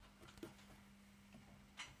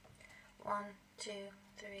1, 2,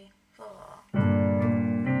 3, 4.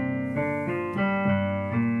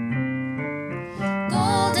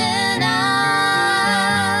 Golden hour.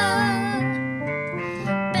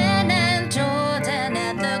 Ben and Jordan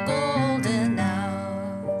at the golden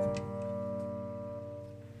hour.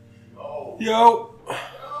 Yo.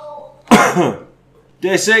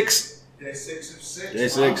 Day 6. Day 6 of 6. Day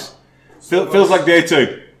 6. Feels like day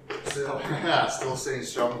 2. Still seeing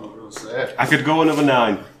strong, I'm going to say. I could go another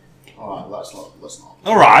 9. Alright, let's not.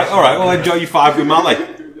 Alright. Well, enjoy your 5 with Mally.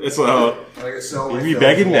 It's you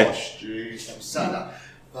begging me. Jeez, I'm sad.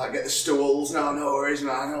 I get the stools now, no worries,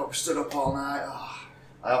 man. I've stood up all night.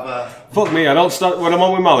 I have a. Fuck me, I don't stand. When I'm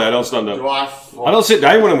on with Mally, I don't stand up. I don't sit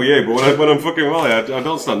down when I'm with you, but when I'm fucking with Mally, I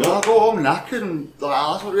don't stand up. I go home knackered and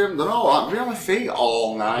that's what we haven't done all. I've been on my feet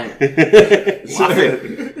all night.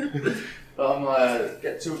 Laughing. I'm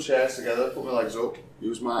get 2 chairs together, put my legs up,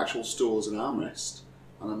 use my actual stool as an armrest,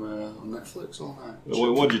 and I'm on Netflix all night.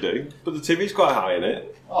 What'd you do? But the TV's quite high in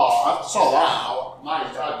it. Oh, I saw that out.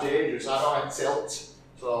 Mine's quite dangerous. I don't have tilt.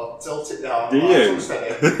 So tilt it down. Do you?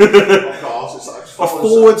 Steady. Of course, it's like A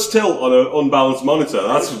forwards tilt on an unbalanced monitor.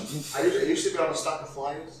 That's it used to be on a stack of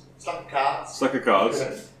flyers, stack of cards. stack of cards.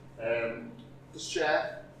 This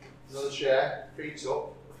chair, another chair, feet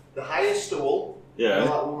up. The highest stool. Yeah. You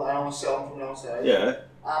know, that one that I want to sit on from the outside. Yeah.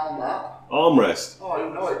 I'm on that. Armrest. Oh,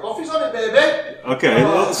 you know it. Coffee's on it, baby. Okay,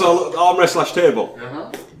 so armrest / table.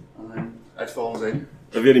 Uh-huh. And then headphones in.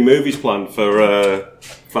 Have you any movies planned for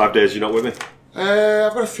 5 days you're not with me?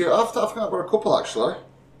 I've got a few. I've got a couple actually.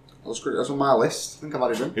 That's on my list. I think I've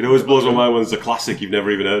added them. It always blows my mind when there's a classic you've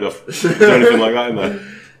never even heard of. Is there anything like that in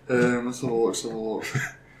there? Let's have a look.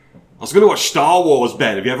 I was going to watch Star Wars,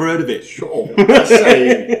 Ben. Have you ever heard of it? Shut up. That's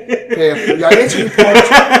saying. Yeah, I hate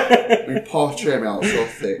when you portray me out so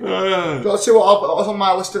thick. Let's see what's on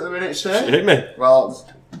my list at the minute, sir. Hit me. Well,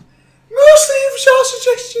 mostly your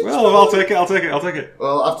suggestions. Well, I'll take it.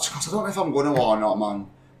 Well, I don't know if I'm going to or not, man.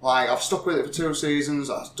 Like, I've stuck with it for 2 seasons.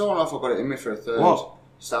 I don't know if I've got it in me for a 3rd. What?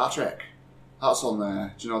 Star Trek. That's on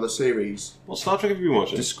there. Do you know the series? What Star Trek have you been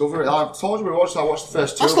watching? Discovery. I told you I watched the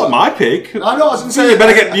first 2. That's not my pick. I know, I was going to say.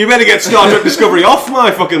 You better get Star Trek Discovery off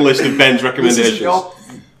my fucking list of Ben's recommendations.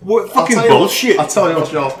 What fucking bullshit? I'll tell you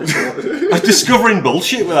what's your pick. I'm discovering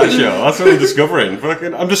bullshit with that show. That's what I'm discovering.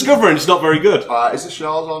 I'm discovering it's not very good. Is it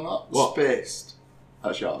yours or not? What? Spaced.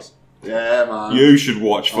 That's yours. Yeah, man. You should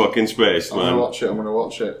watch fucking Spaced, man. I'm going to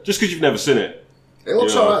watch it. Just because you've never seen it. It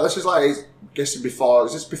looks alright. This is like he's guessing before.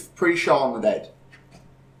 Is this pre-Shaun the Dead?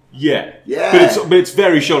 Yeah. Yeah. But it's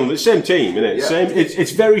very Shaun of the same team, isn't it? Yeah.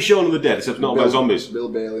 It's very Shaun of the Dead, except not about zombies. Bill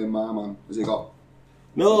Bailey and my man. Has he got?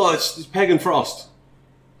 No, it's Peg and Frost.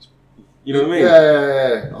 You know what I mean?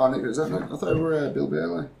 Yeah. Oh, Nick, is that Nick? I thought it were Bill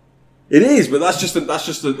Bailey. It is, but that's just the Bill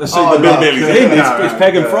no, Bailey's in. It's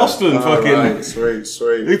Peg and Frost and fucking. Right.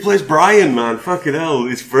 Sweet. Who plays Brian, man? Fucking hell,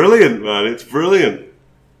 it's brilliant, man. It's brilliant.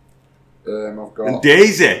 I've got. And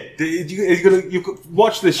Daisy. You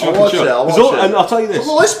watch this show. I'll watch it. And I'll tell you this. It's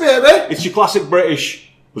on the list, baby. It's your classic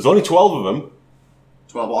British. There's only 12 of them.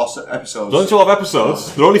 12 episodes. There's only 12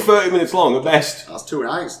 episodes. They're only 30 minutes long at best. That's 2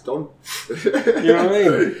 nights. Done. You know what I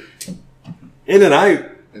mean? In and out.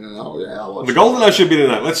 In and out, yeah. I'll watch The Golden Hour should be in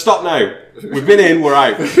and out. Let's stop now. We've been in, we're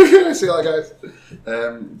out. See you later,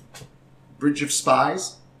 guys. Bridge of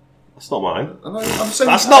Spies. That's not mine. I'm saying,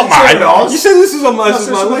 That's not mine. You said this is on my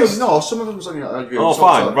list. No, some of them's on your Oh,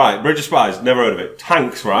 fine. Right. Bridge of Spies. Never heard of it.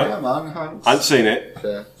 Hanks, right? Yeah, man. Hanks. I haven't seen it.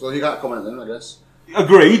 Okay. So you got a comment then, I guess.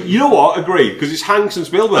 Agreed. You know what? Agreed. Because it's Hanks and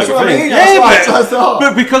Spielberg. That's what I mean. Yeah, That's what I thought.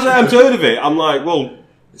 But because I haven't heard of it, I'm like, well...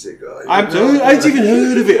 Is it good? I haven't even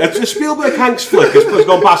heard of it. A Spielberg Hanks flick has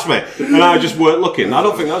gone past me, and I just weren't looking. I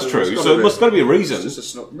don't think that's true. So it must got to be a reason. It's just a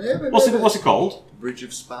snook. Maybe. What's it called? Bridge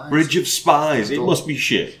of Spies. Bridge of Spies. It must be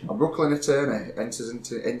shit. A Brooklyn attorney enters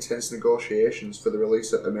into intense negotiations for the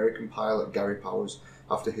release of American pilot Gary Powers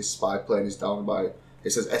after his spy plane is downed by,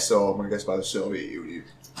 it says SO, I'm going to guess by the Soviet Union.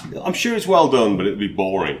 I'm sure it's well done, but it'd be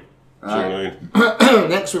boring. Do you know what I mean?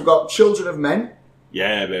 Next we've got Children of Men.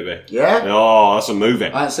 Yeah, baby. Yeah? Oh, that's a movie.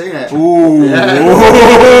 I haven't seen it. Ooh. Yeah.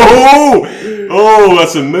 Oh,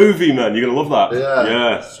 that's a movie, man. You're going to love that.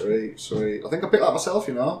 Yeah. Sweet. I think I picked that myself,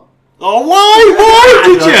 you know. Oh, why?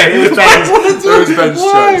 Did you? It was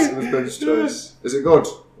Ben's choice. Is it good?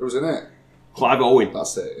 Who was in it? Clive Owen.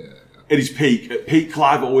 That's it, yeah. At his peak. At peak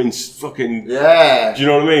Clive Owen's fucking... Yeah. Do you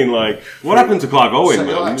know what I mean? Like, what happened to Clive Owen,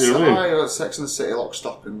 man? Do you know what I mean? Sex and the City, Lock,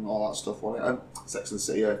 Stock and all that stuff, wasn't it? Sex and the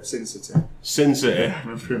City, Sin City. Sin City. I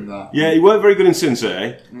remember him that. Yeah, he weren't very good in Sin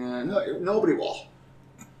City. Yeah, nobody was.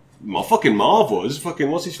 Fucking Marv was.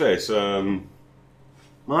 Fucking, what's his face?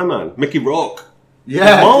 My man. Mickey Rourke.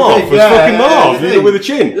 Yeah, Marv. It's fucking Marv. You know, with the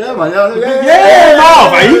chin. Yeah, man. Yeah,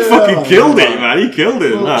 Marv. He fucking killed it, man. He killed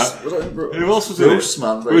it. Who else was Bruce, in it?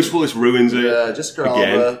 man. Bruce Willis ruins it. Yeah, Jessica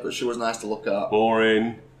Alba, but she was nice to look at.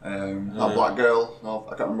 Boring. That black girl. No, I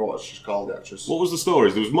can't remember what she's called, the actress. What was the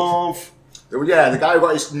stories? There was Marv. Yeah, the guy who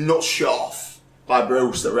got his nuts shot off by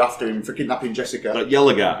Bruce that were after him for kidnapping Jessica. That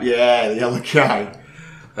yellow guy. Yeah, the yellow guy.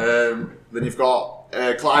 Then you've got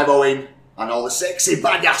Clive Owen and all the sexy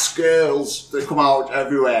badass girls that come out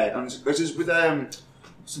everywhere. And this is with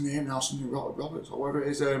what's the name now? Something Roberts or whatever it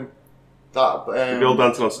is. The girl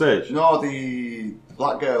dancing on stage. No, the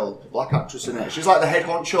black girl, the black actress in it. She's like the head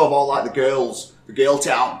honcho of all like the girls, the girl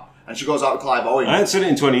town. And she goes out with Clive Owen. I haven't seen it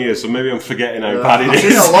in 20 years, so maybe I'm forgetting how bad it I've is.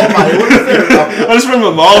 seen it a lot, man. I just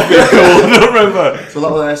remember Marv being cool. I don't remember. So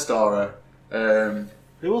that was their story.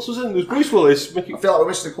 Who else was in it? There was Bruce Willis. I feel like we're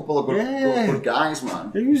missing a couple of good guys,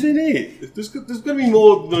 man. Who's in it? There's going to be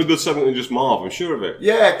more than a good segment than just Marv, I'm sure of it.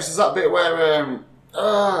 Yeah, because there's that bit where...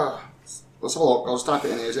 let's have a look. I'll just type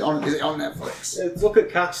it in here. Is it on Netflix? Yeah, look at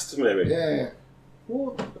cast, maybe. Yeah.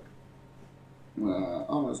 What?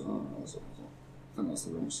 Amazon. I think that's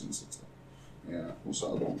the wrong Sin City. Yeah, what's that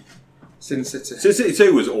other one? Sin City. Sin City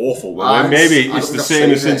 2 was awful. Maybe it's the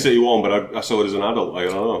same as Sin City 1, but I saw it as an adult. I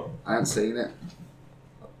don't know. I haven't seen it.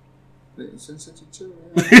 Sin City 2,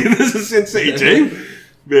 yeah. There's a Sin City 2,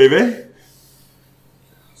 baby.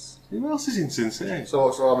 Who else is in Sin City?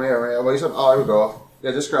 So I'm here. Well, here we go.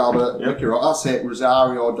 Yeah, just grab it. Mickey Rock. That's it.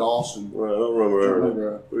 Rosario Dawson. Well, I don't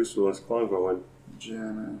remember. Bruce Willis, Clive Owen.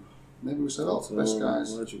 Jenna. Maybe we said all the best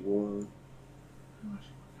guys.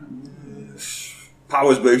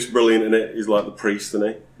 Powers Boost, brilliant in it. He's like the priest,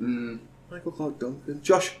 isn't he? Michael Clark Duncan.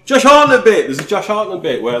 Josh Hartnett bit. There's a Josh Hartnett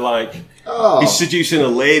bit where he's seducing a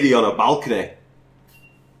lady on a balcony.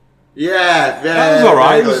 Yeah. That was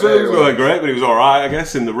alright. It was really great, but he was alright, I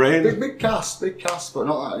guess, in the rain. Big cast, but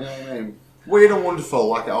not that. You know what I mean? Weird and wonderful,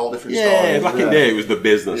 like all different stories. Yeah, back in the day, it was the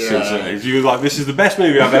business. You were like, this is the best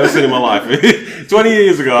movie I've ever seen in my life. 20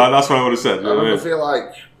 years ago, that's what I would have said. I feel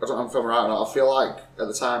like, I don't know if I'm right or not, I feel like at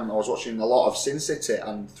the time I was watching a lot of Sin City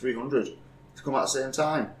and 300 to come out at the same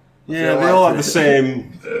time. Yeah, they all had the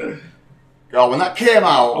same. God, when that came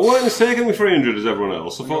out, I wasn't as taken with 300 as everyone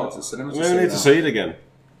else. I thought maybe I need to see it again.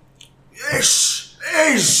 This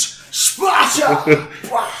is Sparta!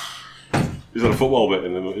 Is that a football bit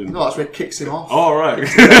in the? No, that's where it kicks him off. Oh, right.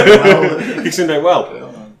 Kicks him down well.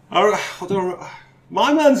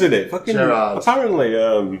 My man's in it. Fucking Gerard. Apparently,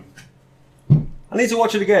 I need to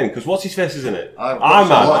watch it again because what's his face is in it? I'm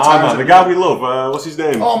man. The guy we love. What's his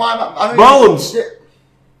name? Oh, my man. Bones. Yeah.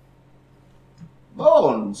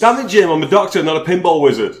 Bones. Damn it, Jim! I'm a doctor, not a pinball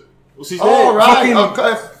wizard. What's his name? Oh, right. We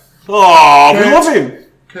love him.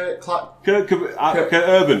 Kurt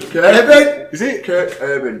Urban. Kurt Urban? Is it? Kurt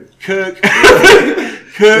Urban. Kirk.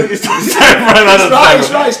 It's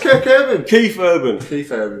right. It's Kirk Urban. Keith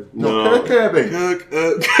Urban. No, Kirk Urban. Kirk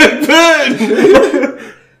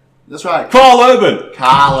Urban. That's right. Carl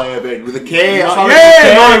Urban. With a K. Yeah,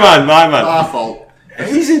 my man. Our fault.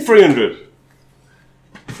 He's in 300.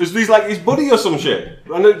 He's like his buddy or some shit.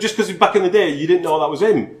 I know just because back in the day you didn't know that was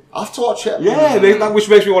him. I have to watch it. Yeah, which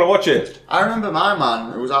makes me want to watch it. I remember my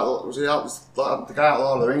man who was the guy at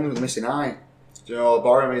Lord of the Rings with the missing eye. Do you know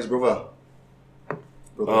Boromir's brother?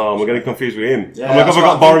 Oh, we're getting confused with him. Yeah, oh my god, I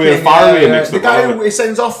got Boromir and Faramir mixed up. The guy who he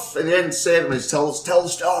sends off in the end to save him is tell the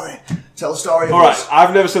story. Tell the story. Alright,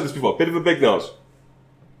 I've never said this before. Bit of a big nose.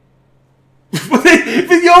 But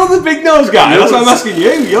you're the big nose guy. That's what I'm asking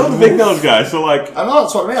you. You're the big nose guy. So I know,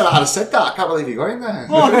 that's what I mean. I'd have said that. I can't believe you're going there.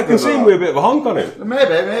 Well, I can see him with a bit of a honk on him.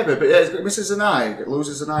 Maybe. But yeah, he misses an eye.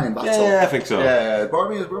 Loses an eye in battle. Yeah, I think so. Yeah,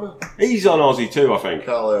 Boromir's brother. He's on Aussie too, I think.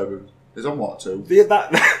 Carl Urban. He's on what too?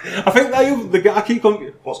 I think the guy I keep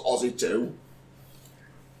on. What's Aussie too?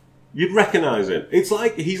 You'd recognise him. He's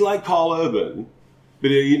like Carl Urban,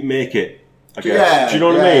 but he didn't make it. I guess. Yeah, do you know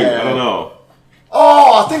what I mean? I don't know.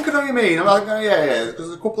 Oh, I think I know what you mean. I'm like, yeah. Because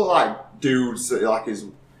there's a couple of dudes that like his.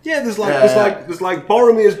 Yeah, there's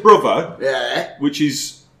Boromir's brother. Yeah. Which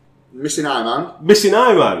is Missing Eye Man.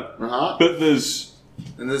 Uh-huh. But there's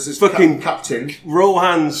this fucking captain.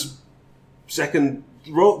 Rohan's second.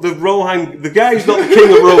 The guy's not the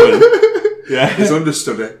king of Rohan. Yeah, he's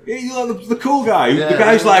understudy. Yeah, the cool guy. Yeah, the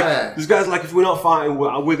guy's this guy's like, if we're not fighting,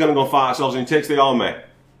 we're going to go fight ourselves. And he takes the army,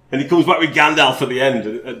 and he comes back with Gandalf at the end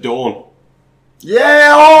at dawn.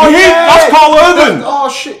 Yeah, that's Carl Urban. Oh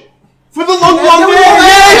shit! For the long day.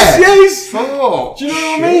 Yes. Oh, do you know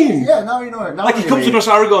what I mean? Yeah, now you know it. He comes across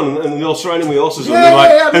Aragorn and they'll surround him with horses and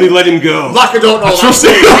they let him go. Like I don't know. I trust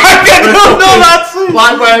him. I don't know that scene.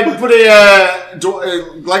 Like when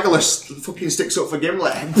Legolas fucking sticks up for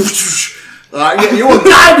Gimli. Like, you will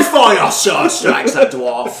die before your sword strikes that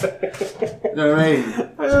dwarf. You know what I mean?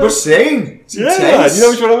 It's a good scene. It's intense.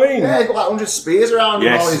 You know what I mean? Yeah, you've got like 100 spears around him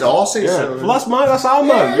and all these horses. Yeah. So. Well, that's our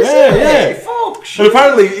man. Yeah. Fuck. And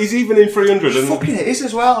apparently he's even in 300. And Fucking it is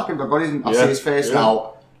as well. I see his face now.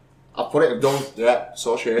 I've put it, I've done. Yeah,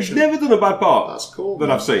 association. He's never done a bad part. That's cool. That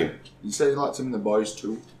I've seen. You say you liked him in The Boys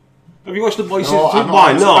too. Have you watched The Boys? No, Season 2?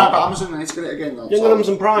 Why not? But Amazon, I need to get it again. You ain't got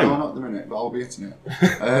Amazon Prime? No, not at the minute, but I'll be getting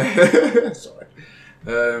it. Sorry.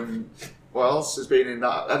 What else has been in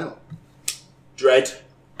that? I don't know. Dread.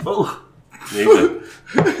 Oh.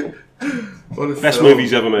 Best film. movie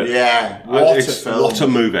he's ever made. Yeah. What a film. What a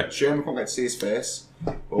movie. Shame we couldn't get to see his face.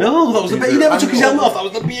 No, that was the bit. He never took his helmet off. That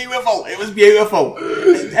was beautiful. It was beautiful.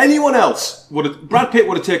 Anyone else would have. Brad Pitt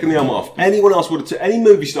would have taken the helmet off. Anyone else would have. Any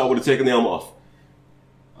movie star would have taken the helmet off.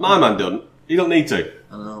 My man doesn't. He don't need to.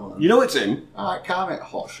 I know. Man. You know it's him. Alright, calm it.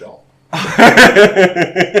 Hot shot.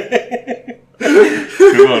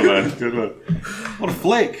 Good one, man. Good one. What a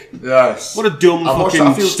flick. Yes. What a dumb,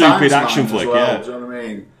 fucking, stupid action flick. Well, yeah. do you know what I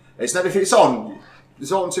mean? It's never if it's on.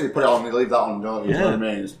 It's on until you put it on. You leave that on, don't you? Yeah. You know what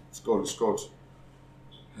I mean? It's good. It's good.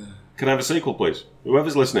 Can I have a sequel, please?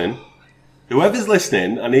 Whoever's listening,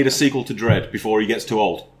 I need a sequel to Dread before he gets too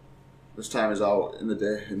old. This time is out in the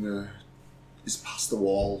day. He's past the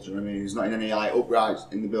wall. Do you know what I mean? He's not in any like uprights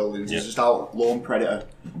in the buildings. Yeah. He's just out lone predator.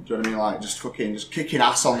 Do you know what I mean? Like just kicking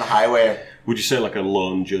ass on the highway. Would you say like a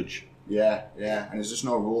lone judge? Yeah. And there's just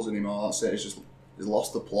no rules anymore. That's it. He's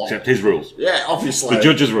lost the plot. Except his rules. Yeah, obviously. The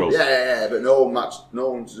judge's rules. Yeah. But no one's. You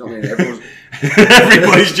know what I mean? Everyone's.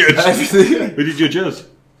 Everybody's judge. Everything. Who did you judge us?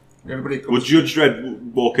 Everybody comes. Would Judge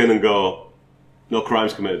Dredd walk in and go, no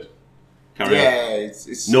crimes committed? Carry on.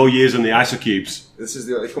 It's No years in the isocubes.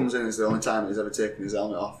 It comes in. It's the only time he's ever taken his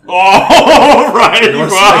helmet off. Oh, right!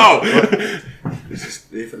 Wow! It's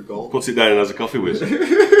just here for the gold. Puts it down and has a coffee with.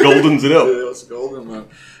 Goldens it up. Yeah, it's golden, man.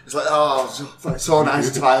 It's like, it's so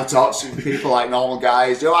nice to finally talk to people like normal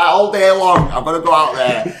guys. You're like, all day long, I've got to go out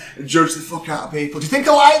there and judge the fuck out of people. Do you think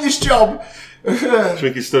I like this job?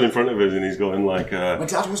 Twinkie stood in front of us and he's going like... My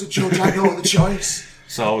dad was a judge, I know the choice.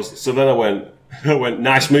 So then I went,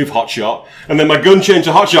 nice move, hot shot. And then my gun changed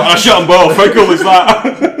to hot shot and I shot them both. How cool is that?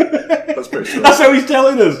 That's pretty cool. That's how he's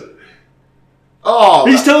telling us. Oh,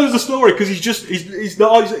 he's telling us the story because he's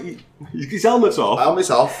not... His helmet's off.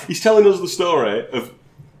 Helmet's off. He's telling us the story of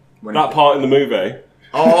that part in the movie.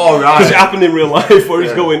 Oh, right. Because it happened in real life where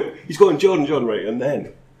he's going, Jordan, right? And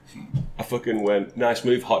then I fucking went, nice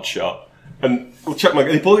move, hot shot. And we'll check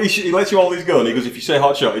he lets you hold his gun. He goes, if you say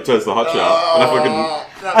hot shot, it turns to hot shot. And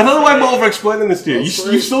I don't know why I'm over explaining this to you.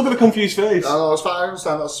 You've still got a confused face. No, it's fine. I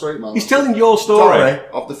understand. That's sweet, man. He's telling your story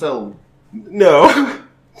of the film. No,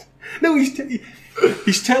 he's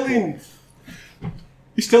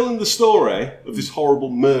telling the story of this horrible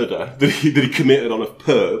murder that he committed on a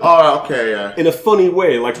perp. Oh, okay, yeah. In a funny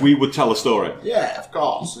way, like we would tell a story. Yeah, of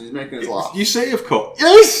course. He's making us laugh. You say, of course.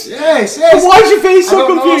 Yes! Yes. Why is your face so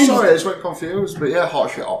confused? Sorry, I just went confused. But yeah,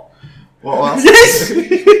 hot shot. What else? Yes! I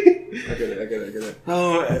get it.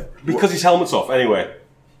 Oh, because his helmet's off, anyway.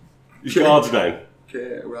 His guard's down.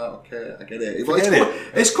 Okay, I get it.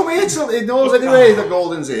 It's coming here till he knows anyway that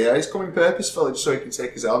Golden's here. He's coming purposefully just so he can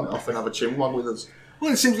take his helmet off and have a chinwag with us.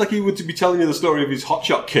 Well, it seems like he would be telling you the story of his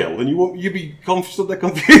hotshot kill, and you'd be confused. Going,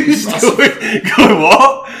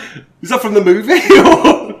 what? Is that from the movie?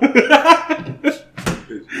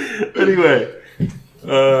 Anyway,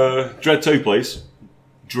 Dread 2, please.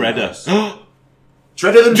 Dredder.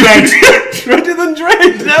 Dreader than Dread. Dreader than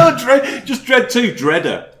Dread. No, Dread. Just Dread 2.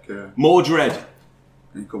 Dredder. Okay. More Dread.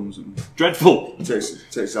 And he comes and Dreadful. takes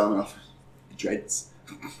his helmet off. He dreads.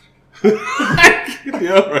 Yeah,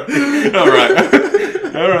 all right.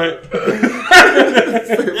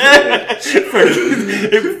 Yeah.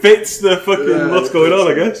 It fits the fucking what's going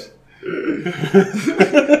on, I guess.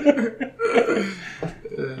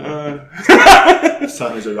 This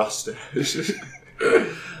time he's a Rasta.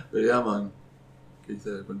 But yeah, man. Keith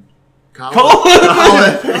Urban. Carl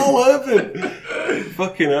Urban.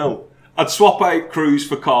 Fucking hell. I'd swap out Cruz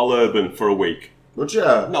for Carl Urban for a week. Would you?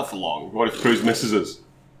 Not for long. What if Cruz misses us?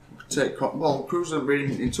 Cruz hasn't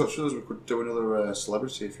been in touch with us. We could do another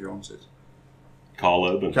celebrity if you wanted. Carl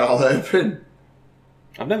Urban. Carl Urban.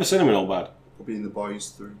 I've never seen him in All Bad. We'll be in The Boys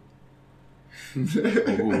 3.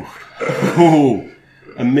 Ooh.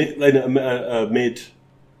 A mid,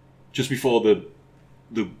 just before the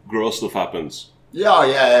gross stuff happens.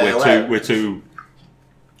 Yeah. We're too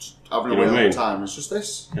having a whale time. It's just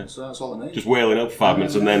this. Yeah. So that's all I need. Just wailing up for 5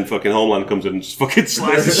 minutes, and then fucking Homeland comes in and just fucking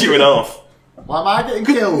slices the shoe in half. Why am I getting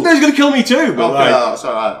killed? No, he's going to kill me too. But okay, that's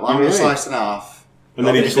alright. Well, I'm going to slice in half. And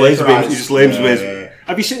then he just lames me. And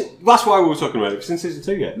Have you seen? That's why we were talking about it. Have you seen season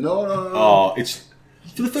 2 yet? No. Oh, it's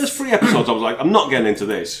for the first 3 episodes. I was like, I'm not getting into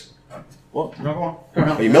this. What? No, go on.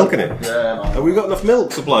 Are you milking it? Yeah, man. Have we got enough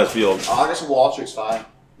milk supplies for yours? I'll get some water, it's fine.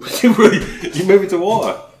 You move it to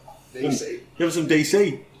water. DC. Give us some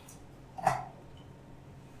DC.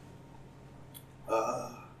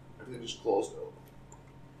 Everything just closed up.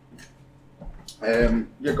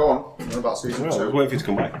 Yeah, go on. What about season Well, I 2? was waiting for you to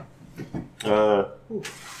come back.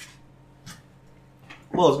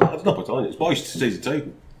 Well, there's no point telling you. It's boys to season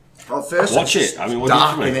 2. Well, first Watch it. I mean, what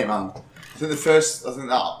dark do you in think? it, man.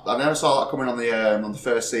 I never saw that coming on the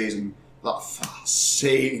first season. That fast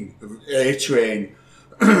scene of A-Train,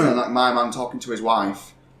 and like my man talking to his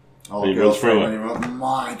wife. Oh, he runs through it.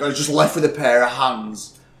 My God, he's just left with a pair of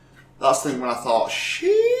hands. That's the thing when I thought, shit.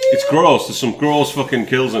 It's gross. There's some gross fucking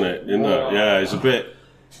kills in it, isn't there? Yeah, it's a bit.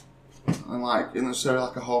 And like, isn't there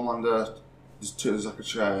like a Homelander? There's like a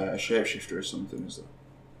shapeshifter or something, is there?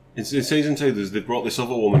 In season 2, they brought this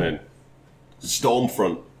other woman in,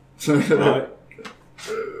 Stormfront. Right?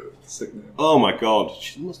 Sick name. Oh my God,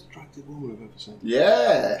 she's the most attractive woman I've ever seen.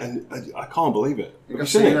 Yeah. And I can't believe it. I think Have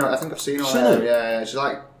you seen it? I think I've seen her. Seen her? Yeah, she's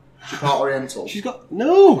part Oriental. She's got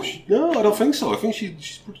no, I don't think so. I think she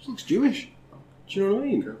looks Jewish. Do you know what I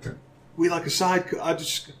mean? Okay. We like a side.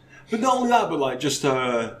 But not only that, but like just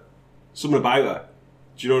something about her.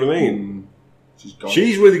 Do you know what I mean? She's gone.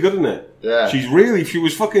 She's really good in it. Yeah. She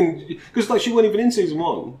was fucking because like she wasn't even in season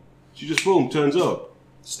 1. She just boom turns up.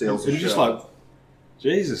 Steals And the you're just show. like,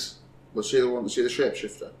 Jesus. Was she the one? Was she the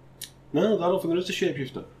shapeshifter? No, I don't think there is a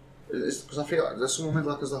shapeshifter. Because I feel like there's someone with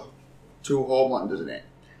like as a 2 Homelanders in it.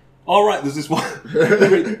 All right, there's this one.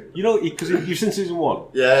 You know, because you've seen season 1.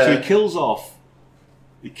 Yeah. So he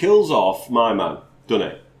kills off my man, doesn't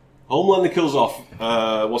it? Homelander kills off.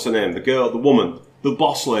 What's her name? The girl, the woman, the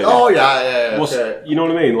boss lady. Oh yeah. Okay. You know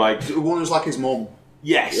what I mean? Like The one who's like his mum.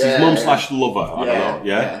 yes, Yeah, his mum yeah. / lover. I don't know.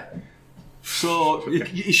 Yeah. So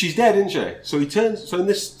she's dead, isn't she? So he turns. So in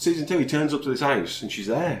this season 2, he turns up to this house and she's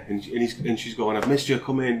there, and she's going, "I've missed you.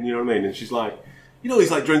 Come in." You know what I mean? And she's like, you know, he's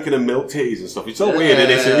like drinking her milk teas and stuff. It's so weird,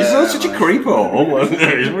 isn't it? He's such a creepo.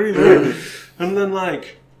 Homelander. He's really weird. And then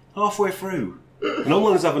like halfway through, and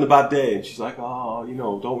Homelander's having a bad day, and she's like, "Oh, you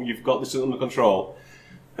know, you've got this under control."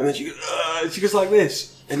 And then she goes like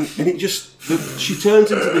this, and it just she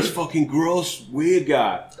turns into this fucking gross weird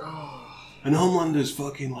guy. And Homelander's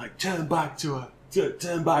fucking like, turn back to her,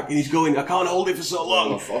 turn back, and he's going, I can't hold it for so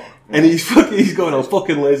long. Oh, fuck. And he's going, I'll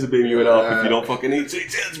fucking laser beam you off if you don't fucking eat. So he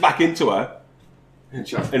turns back into her, and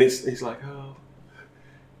it's like, oh,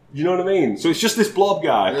 you know what I mean? So it's just this blob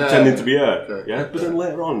guy pretending to be her, Okay. yeah. But then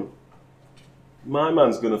later on, my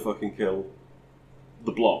man's gonna fucking kill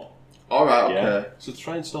the blob. All right. Yeah. Okay. So to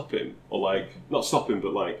try and stop him, or like not stop him,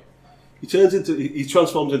 but like he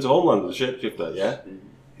transforms into Homelander, the shapeshifter. Yeah.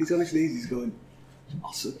 He's on his knees. He's going,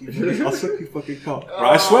 I'll suck your fucking cock.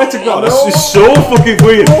 Right, I swear to God, it's so fucking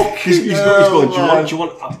weird. He's going, do you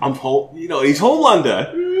want? I'm home. You know, he's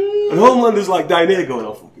Homelander, and Homelander's like down here going,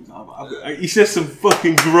 oh fucking. He says some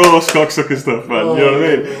fucking gross cocksucker stuff, man. You know what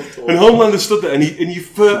I mean? And Homelander stood there, and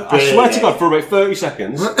I swear to God, for about 30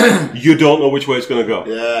 seconds, you don't know which way it's going to go.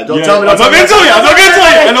 Yeah. Don't tell me. I'm not going to tell you. I'm not going to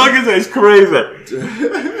tell you. I'm not going to tell you. It's crazy.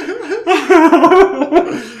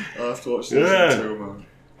 I have to watch season 2, man.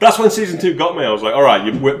 That's when season 2 got me. I was like, all right,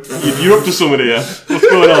 you're up to somebody here. What's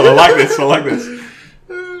going on? I like this.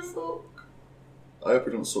 Fuck. I hope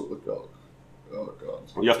you don't suck the cock. Oh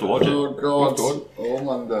God. You have to watch it. Oh God. You have to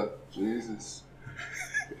Homelander. Jesus.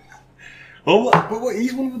 But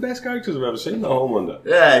he's one of the best characters I've ever seen, that Homelander.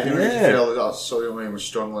 Yeah, if you really feel that's so you mean was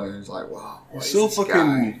strongly, and it's like, wow, He's so fucking.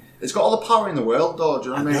 Guy? It's got all the power in the world, though. Do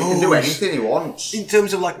you know what I mean? He can do anything he wants. In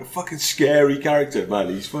terms of like a fucking scary character, man,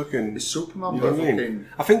 he's fucking. He's Superman, You know but what I mean? fucking.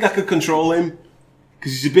 I think I could control him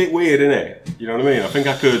because he's a bit weird, isn't he? You know what I mean? I think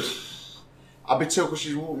I could. I'd be too because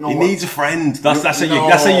he won't know. He what- needs a friend. That's how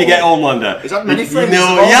No. you get Homelander. Is that many You friends?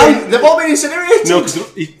 know, They've all been incinerated. No,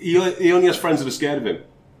 because he only has friends that are scared of him.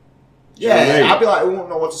 Yeah, know what I mean? I'd be like, I won't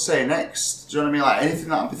know what to say next. Do you know what I mean? Like anything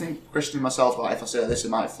that I'm questioning myself, like if I say this, it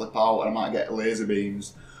might flip out and I might get laser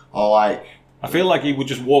beams, or like. I feel like he would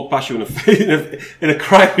just walk past you in a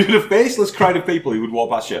faceless crowd of people. He would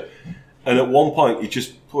walk past you, and at one point he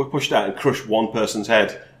just pushed out and crushed one person's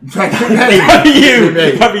head. That'd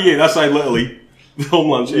be you. That's like literally the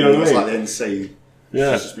Homeland. You know what I It's mean? like the insane.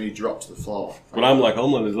 Yeah. It's just me dropped to the floor. But I'm like,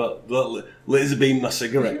 Homeland, that laser beam my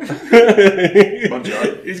cigarette.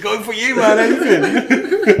 He's going for you, man.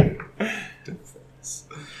 Anything.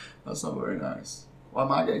 That's not very nice. Why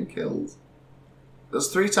am I getting killed? There's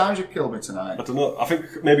 3 times you've killed me tonight. I don't know. I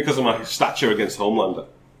think maybe because of my stature against Homelander.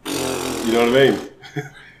 You know what I mean?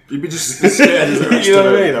 You'd be just scared as the rest You know of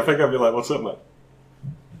what I it. mean? I think I'd be like, what's up, man?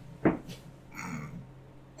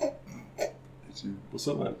 What's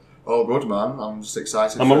up, man? Oh, good, man. I'm just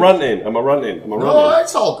excited. Am I ranting? No,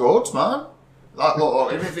 it's all good, man. Like,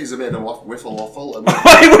 look, even if it's a bit of a whiffle waffle.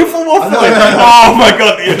 Whiffle waffle? Oh my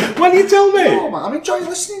god! Why do you tell me? No, man, I'm enjoying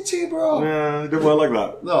listening to you, bro. Yeah, it don't work like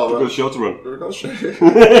that. No, we've got a show to run. We're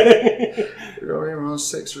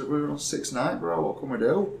on 6 night, bro. What can we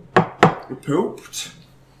do? We pooped.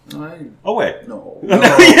 Right. Oh wait. No.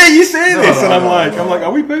 Yeah, you say this, and I'm like, no.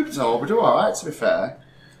 are we pooped? No, we do alright, to be fair.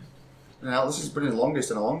 Now, this has been the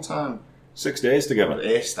longest in a long time. 6 days together.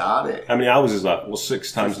 It started. How many hours is that? Well,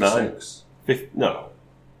 6 times 9. 56. No.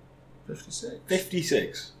 56.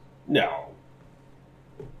 56. No.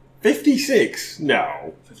 56?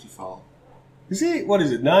 No. 54. Is it? What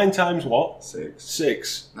is it? 9 times what? 6.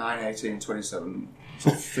 6. 9, 18, 27. So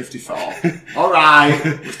 54. Alright.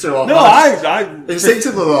 It's too off. No, I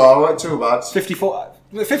Instinctively though, I weren't too bad. 54.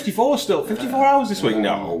 54 still. 54 hours this week?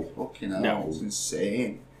 No. Fucking hell. No. It's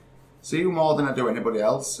insane. See you more than I do anybody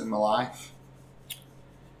else in my life.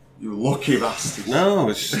 You lucky bastard. No,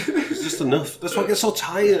 it's just enough. That's why I get so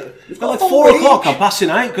tired. At like got 4 a o'clock, week. I'm passing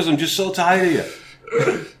out because I'm just so tired of you.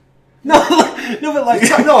 No, but like...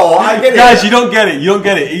 No, I get it. Guys, you don't get it. You don't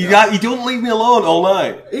get it. You don't leave me alone all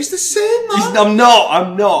night. It's the same, man. I'm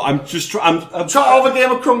not. I'm just trying... I'm Try to have a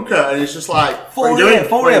game of Crunker and it's just like... 4 a.m.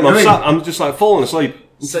 4 a.m. I'm just like falling asleep.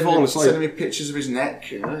 Falling asleep. Sending me pictures of his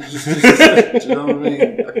neck. You know? Do you know what I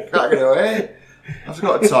mean? I can't get away. I've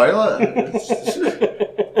got a toilet.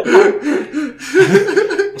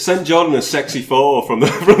 I sent Jordan a sexy photo from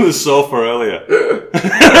the sofa earlier.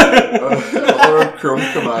 Or a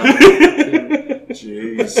Crunker, man.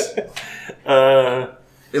 Jeez.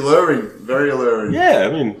 Alluring. Very alluring. Yeah,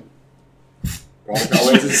 I mean... Well, I can't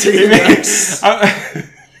wait to see it next.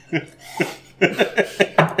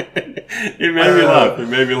 It made me laugh. It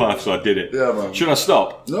made me laugh, so I did it. Yeah, man. Should I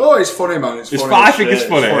stop? No, it's funny, man. It's funny. I think it's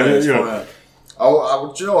funny. It's You know. funny.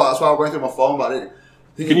 Do you know what? That's why I'm going through my phone, but I didn't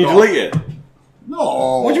think Can you delete it?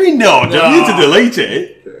 No. What do you mean no? No. You need to delete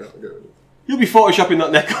it. Yeah, I'll get it. You'll be photoshopping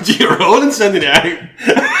that neck onto your own and sending it out.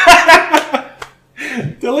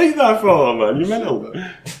 Delete that photo, man. You're mental.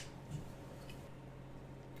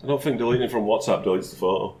 I don't think deleting from WhatsApp deletes the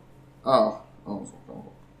photo. Oh.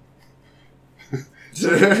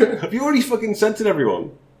 Have you already fucking sent it,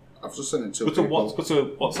 everyone? I've just sent it to Go to people.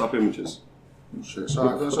 WhatsApp images. Oh, shit.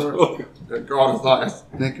 Sorry. Go on with that.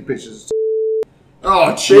 Naked pictures.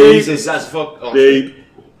 Oh, Jesus. That's fuck. Oh, Deep.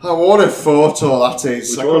 I want a photo, that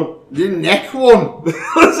is. Which one? The neck one.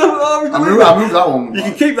 I moved that one. You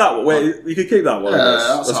can keep that one. Wait, you can keep that one.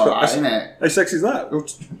 Yeah, that's alright, isn't it? How sexy is that?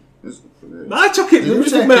 Oops. I took it. You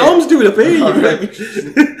Just take my it. arms doing a pee.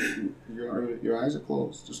 Your eyes are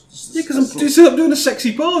closed. Yeah, because I'm doing a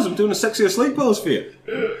sexy pose. I'm doing a sexy asleep pose for you.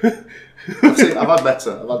 I've had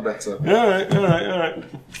better. All Right.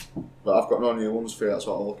 But I've got no new ones for you. That's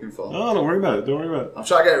what I'm looking for. Oh, don't worry about it. I'm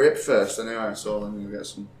trying to get it ripped first anyway, so then you'll get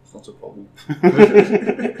some. It's not a problem.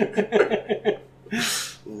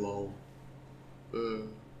 Lol.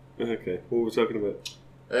 Okay, what were we talking about?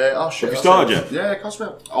 Oh shit. Have you started yet? Yeah, of course we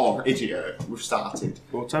have. Oh, idiot. We've started.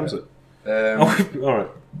 What time is it? How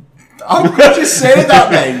All right. could you say that,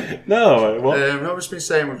 mate? No, what? I've just been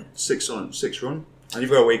saying we're 6 run. And you've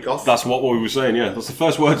got a week off. That's what we were saying, yeah. That's the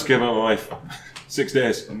first words came out of my mouth. 6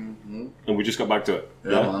 days. Mm-hmm. And we just got back to it.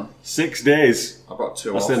 Yeah, man. 6 days. I've got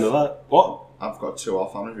 2 That's off. the end of that. What? I've got 2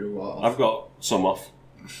 off. How many of you got off? I've got some off.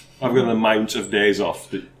 I've got an amount of days off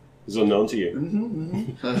that is unknown to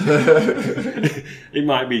you. It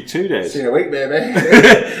might be 2 days. See you in a week, baby.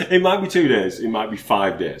 It might be 2 days. It might be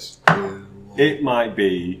 5 days. It might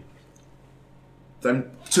be...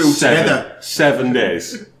 Them 2 together. 7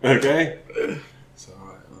 days. Okay? It's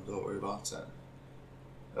alright, man. Don't worry about it.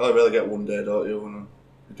 You only really get 1 day, don't you, when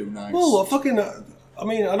you do nights? Well, I'm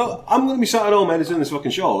going to be sat at home editing this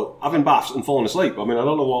fucking show, having baths and falling asleep. I mean, I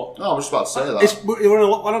don't know what... No, I was just about to say that.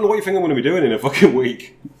 I don't know what you think I'm going to be doing in a fucking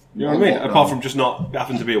week. You know what I mean? No. Apart from just not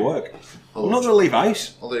having to be at work. I'm not going to leave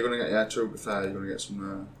ice. Although you're going to get, to be fair, you're going to get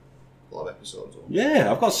some a lot of episodes.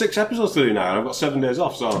 Yeah, I've got 6 episodes to do now, and I've got 7 days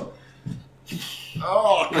off, so...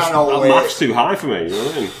 Oh, I That cannot wait. math's too high for me, you know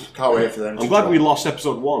what I mean? Can't wait for them. I'm glad we lost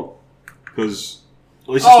episode 1, because at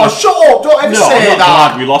least Oh, it's not... shut up! Don't ever No, say I'm not that.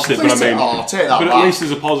 glad we lost it, but I Please mean... take that but back. at least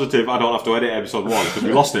there's a positive, I don't have to edit episode 1, because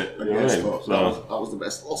we lost it, you know what I Yes, mean? but So, that was the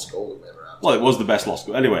best lost goal we've ever had. well, it was the best lost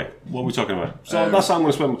goal. Anyway, what are we talking about? So that's how I'm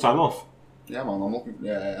going to spend my time off. Yeah, man,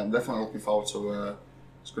 I'm definitely looking forward to.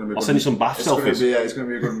 It's going to be. I'll send you some bath selfies. It's going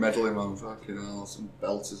to be a good medley, man. Fucking hell, some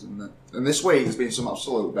belters in there. And this week there's been some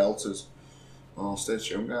absolute belters. Oh, stay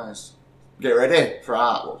tuned, guys. Get ready for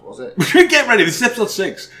art. What was it? Get ready. This is episode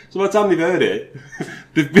 6. So by the time they've heard it,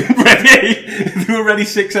 they've been ready. They were ready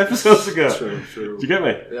 6 episodes ago. True. Do you get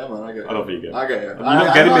me? Yeah, man, I get it. I don't think you get it. I get it. You're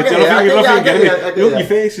not getting me. I don't think you're getting me. Your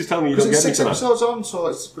face is telling me you don't get me. Because it's 6 episodes on, so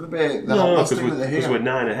it's going to be the last thing that they hear. Because we're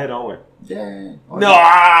 9 ahead, aren't we? Yeah. No,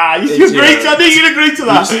 you agreed to. I knew you'd agree to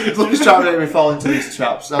that. Look, he's trying to make me fall into these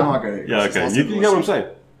traps. I know I get it. Yeah, okay. You get what I'm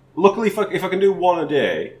saying? Luckily, if I can do 1 a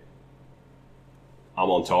day, I'm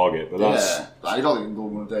on target. But that's... Yeah. You don't even do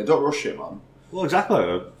 1 a day. Don't rush it, man. Well,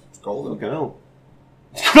 exactly. It's golden. Fucking hell.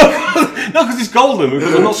 No, because it's golden.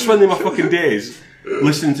 Because I'm not spending my fucking days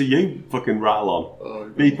listening to you fucking rattle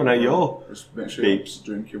on. Beeping out your Just make sure beeps.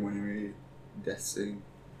 you're drinking when you eat. Death scene.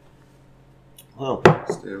 Well,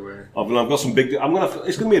 Stay away. I've got some big...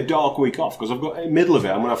 It's going to be a dark week off because I've got... In the middle of it,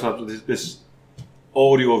 I'm going to have this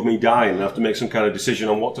audio of me dying and I have to make some kind of decision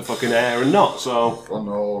on what to fucking air and not. So Oh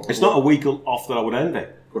no. it's not a week off that I would envy.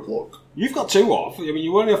 Good luck. You've got 2 off. I mean,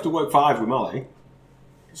 you only have to work 5 with Molly.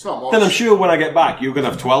 It's not much. Then I'm sure when I get back, you're going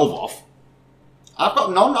to have 12 off. I've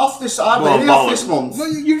got none off this. I'm only off this month. Well,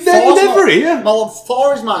 you're never here.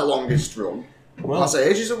 4 is my longest run. Well, That's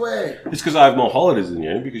ages away. it's because I have more holidays than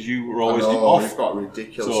you because you were always off. You've got a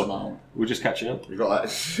ridiculous So, amount. We're just catching up. You've got like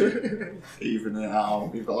even it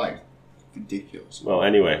out. You've got like ridiculous. Well,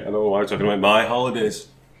 anyway, I don't know why we're talking about my holidays,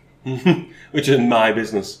 which is my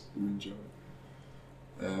business. Enjoy.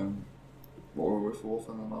 What were we for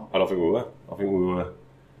now? I don't think we were.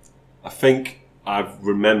 I think I've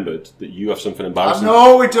remembered that you have something embarrassing.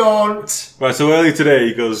 No, we don't. Right, so earlier today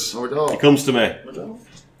he goes, No, we don't. he comes to me. We don't.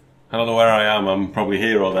 I don't know where I am. I'm probably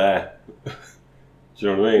here or there. Do you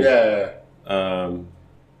know what I mean? Yeah.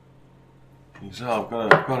 He said, I've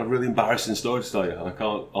got a really embarrassing story to tell you.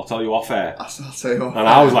 I'll tell you off air. I'll tell you. And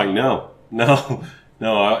I was like, no,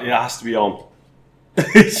 it has to be on.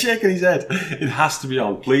 He's shaking his head. It has to be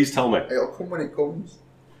on. Please tell me. It'll come when it comes.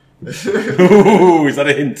 Ooh, is that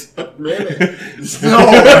a hint? Maybe. No, it's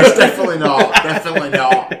definitely not. Definitely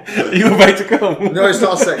not. Are you about to come? No, it's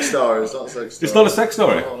not a sex story. It's not a sex story. It's not a sex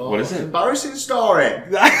story? No. What is it? Embarrassing story.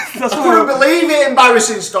 That's I couldn't believe it.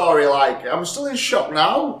 Embarrassing story. Like, I'm still in shock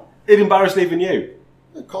now. It embarrassed even you.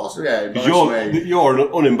 Of course, yeah. Because you're an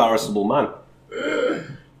unembarrassable man.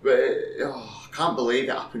 But I can't believe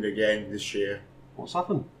it happened again this year. What's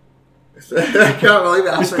happened? I can't believe it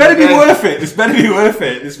happened. This better again. be worth it. This better be worth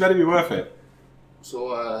it. This better be worth it.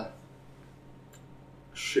 So,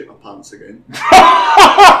 shit my pants again. Where's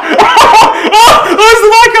the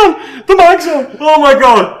mic on? The mic's on. Oh my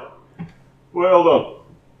god. Wait, hold on.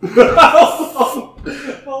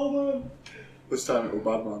 Hold on. This time it was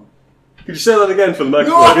bad, man. Could you say that again for the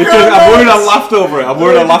microphone? No, I can't. I'm worried I laughed over it.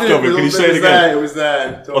 Can you say it again? It was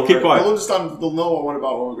there. I'll keep quiet. They'll understand. They'll know what I'm on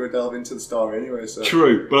about when we're going to delve into the story anyway. So.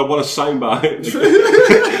 True, but I want a soundbite.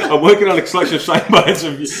 I'm working on a selection of soundbites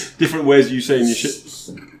of different ways you saying your shit.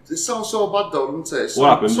 It sounds so bad though, doesn't it? What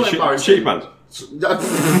happened? So Cheap band? Stop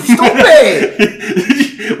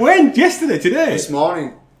it! When? Yesterday? Today? This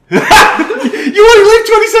morning. You only live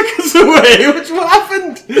 20 seconds away! What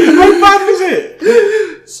happened? How bad was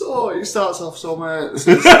it? So, it starts off somewhere.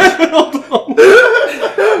 Hold on.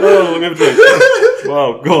 Oh, let me have a drink.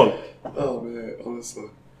 Wow, go on. Oh, mate, honestly.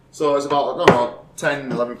 So, it's about, I don't know,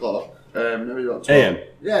 10, 11 o'clock. Maybe about 12. AM?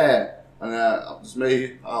 Yeah. And it was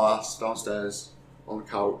me, Alice, downstairs on the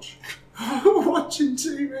couch. Watching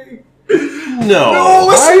TV. No,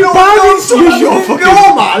 listen, no,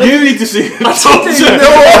 man. You need to see a doctor.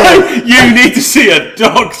 No. You need to see a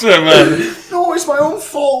doctor, man. No, it's my own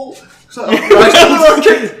fault. So,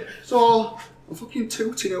 so I'm fucking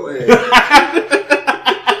tooting away. You're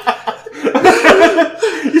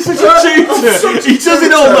such a cheater. He does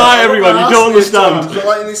it all night, everyone. You don't understand. I'm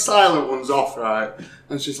letting these silent ones off, right?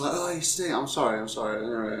 And she's like, oh, you stink. I'm sorry.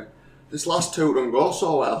 Anyway, this last toot don't go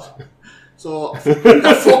so well. So I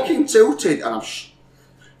fucking tooted and I'm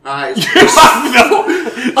right. I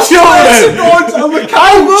swear to God, on the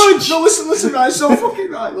couch. No, listen, right. So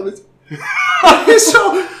fucking right.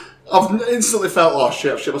 So I've instantly felt, oh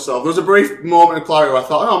shit, I've shit myself. There was a brief moment of clarity where I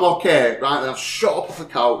thought, oh, I'm okay, right? And I've shot up off the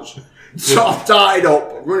couch, so I've died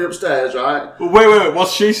up, running upstairs, right? Wait,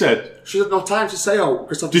 what's she said? She had no time to say oh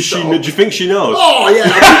because I've Do you think she knows? Oh yeah.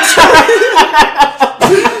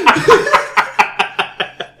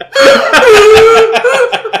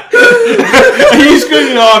 Are you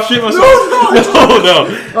screaming? Oh, I've shit myself. No.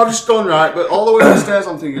 I've just gone right, but all the way upstairs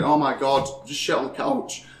I'm thinking, oh my god, just shit on the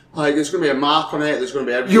couch. Like, there's going to be a mark on it, there's going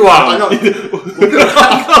to be everything. You are. I know.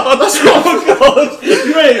 That's oh god.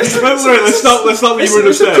 Wait, let's stop when you were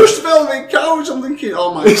It's a upstairs. crushed velvet couch, I'm thinking,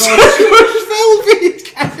 oh my god. Crushed velvet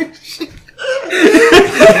couch.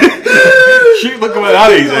 look at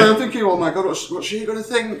that easy. I'm thinking, oh my god, what's she going to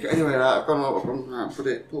think? Anyway, I've gone, put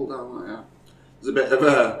it, pull down like that. There's a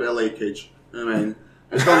bit of leakage. You know what I mean?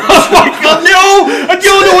 It's gone, Oh my god, no! I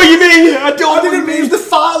don't know what you mean! I don't I didn't mean the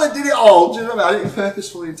file that did it all. Do you know what I mean? I didn't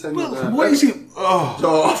purposefully intend it. Well, what is it? Oh.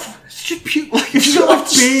 So, It's just puke, like if you got like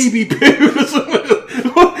baby poo or something.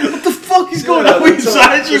 What the fuck is going on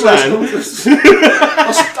inside you, man? What's going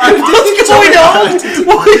on?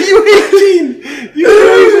 What are you eating? You're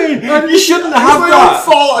crazy. You shouldn't have that.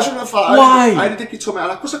 I shouldn't have farted. Why? I had a dicky tummy,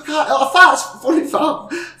 and because I can't. Farts funny,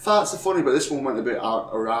 farts are funny, but this one went a bit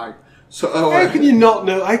awry. So, how can you not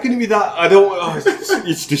know? How can it be that? I don't. Oh,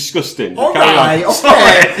 it's disgusting. Alright, okay.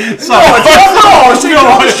 Sorry.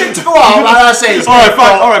 No, shit to go on. Like I say, it's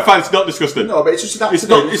Alright, fine. It's not disgusting. No, but it's just an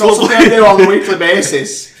accident. not- It's not something I do on a weekly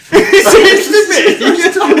basis. It seems to be.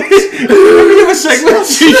 You have a segment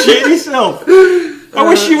to shit yourself. I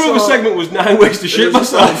wish you wrote a segment was 9 ways to shit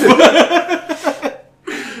myself.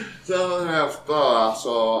 So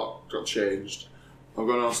got changed. I'm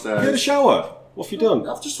going downstairs. You had a shower. What have you done?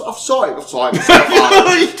 I've sorted myself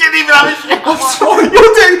out. You didn't even have a shower. I'm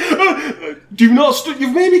sorry. Do not.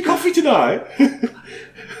 You've made me coffee tonight.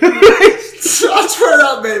 That's where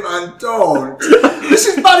that made, man. Don't. This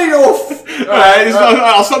is bad enough. Alright,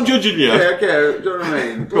 I'll stop judging you. Okay, do you know what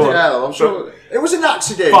I mean? Go on. Hell, I'm sure it was an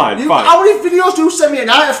accident. Fine. How many videos do you send me a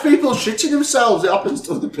night of people shitting themselves? It happens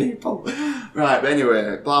to other people. Right, but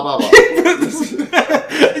anyway, blah blah blah.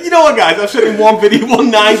 You know what, guys? I've sent in one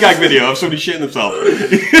 9-gag video of somebody shitting themselves.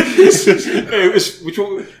 It was which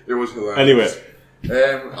one? It was hilarious.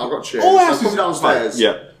 Anyway, I've got changed. all I I'm asked coming is downstairs.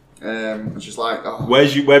 Yeah. And she's like, oh. Where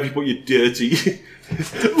have you put your dirty?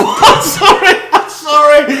 I'm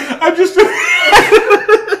sorry. I'm just.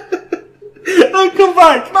 No, come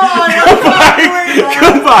back.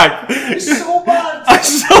 Come back. It's so bad. I'm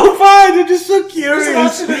so bad. I'm just so curious. It's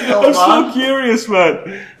an accident, though, I'm so man. curious,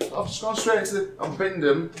 man. I've just gone straight into the. I've binned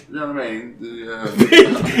them. You know what I mean?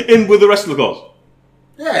 In with the rest of the girls.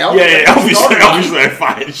 Yeah, obviously,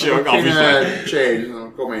 fine, sure, obviously. Change, and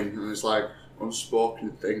I'm coming, and it's like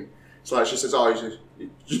unspoken thing. It's like she says, "Oh,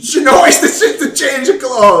 she noticed the change of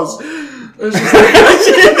clothes." And she's like,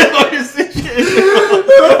 She noticed the change.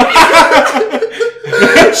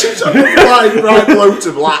 she took me from bright blue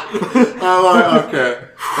to black. I'm like, okay.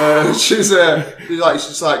 She's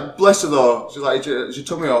like, bless her though. She's like, she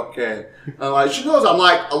took me okay. And like, she knows. I'm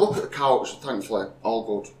like, I look at the couch. Thankfully, all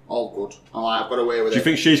good. I'm like, I've got away with it. Do you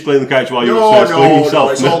think she's cleaning the couch while you're upstairs cleaning yourself?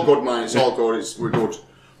 No, it's all good, man. It's all good. We're good.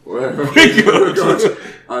 We're good.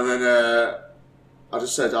 And then I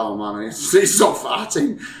just said, oh man, it's not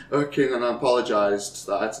farting. Okay, and I apologised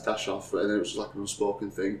that I had to dash off, and it was just like an unspoken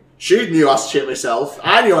thing. She knew I shit myself.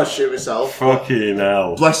 I knew I shit myself. Fucking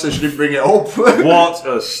hell. Bless her, she didn't bring it up. What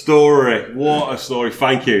a story. What a story.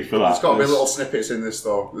 Thank you for that. There's got to be little snippets in this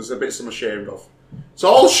though. There's a bits I'm ashamed of. It's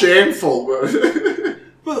all shameful, but...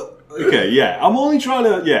 But, okay, yeah. I'm only trying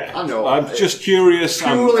to, yeah. I know. I'm just curious.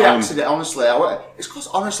 Purely accident, honestly. It's because,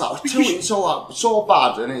 honestly, I was tooting so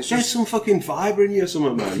bad, and it's Get just... some fucking fibre in you or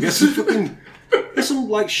something, man. Get some,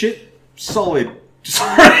 like, shit solid.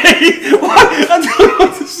 Sorry. Why? I don't know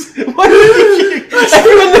what to say. Why did you keep...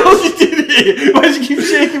 Everyone knows you did it. Why did you keep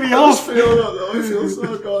shaking me off? I feel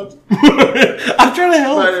so good. I'm trying to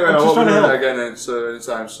help. But anyway, I'm I just won't trying be to doing help. it again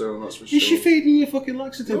anytime soon, that's for sure. Is she feeding you fucking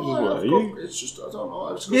laxatives as well? It's just, I don't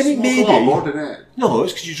know. It's Maybe. a lot more, isn't it? No,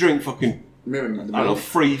 it's because you drink fucking, Maybe. I don't know,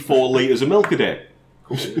 3-4 litres of milk a day.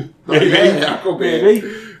 Maybe. Yeah, could be. Maybe.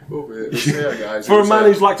 Yeah, guys. For a man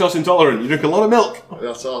who's lactose intolerant, you drink a lot of milk.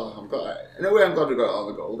 That's all. In a way, I'm glad we got it on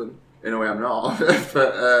the golden. In a way, I'm not.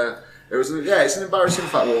 But it's an embarrassing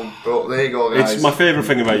fact one. But there you go, guys. It's my favourite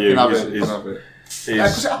thing about you. You can have it.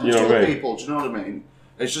 Because it happens you know to what I other mean? people. Do you know what I mean?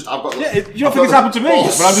 It's just I've got. Yeah, you don't think it's happened to me,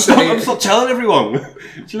 but I'm just not telling everyone. Do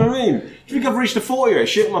you know what I mean? Do you think I've reached a 40 year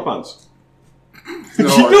shit in my pants? Do you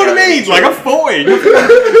know what I mean? Like, I'm 40.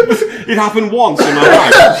 It happened once in my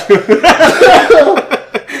life.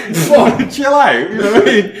 Chill out, you know what I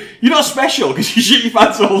mean? You're not special because you shit your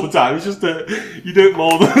pants all the time. It's just that you do it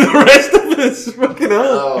more than the rest of us. Fucking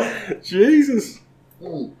hell. Oh. Jesus.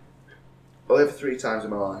 Well, over 3 times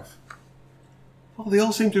in my life. Oh, they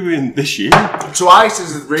all seem to be in this year. Twice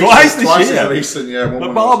is recent. Twice this year? Is recent, yeah. The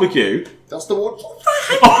barbecue. That's the one.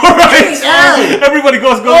 Alright. Everybody go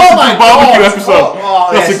listen to the barbecue episode.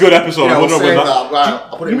 That's a good episode. Yeah, I wonder when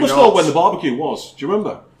that. You must know when the barbecue was. Do you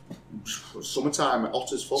remember? Summertime,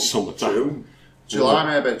 Otter's full. Summertime. June. July,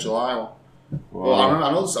 maybe. July. Wow. Well,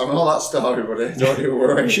 I know that story, buddy. Don't you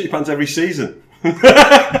worry. You shit your pants every season. Forget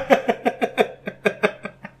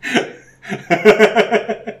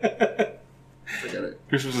it.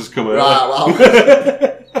 Christmas has come early. Right, well.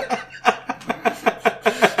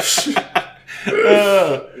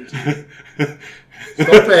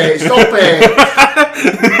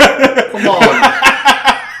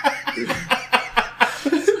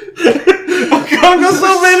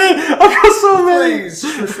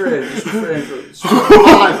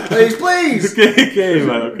 Okay,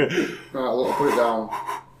 man. Okay. Right, look, I'll put it down.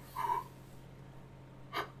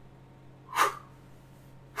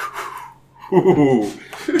 Ooh.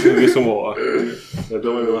 Get some water. No,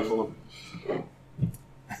 don't make me laugh on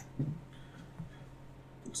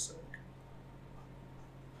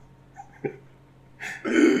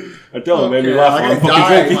I don't make me laugh when I'm fucking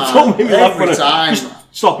drinking. Don't make me laugh when Just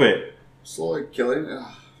stop it. Slowly killing it.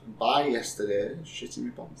 Bye yesterday. Shitting my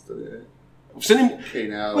pants today. I've seen him. Okay,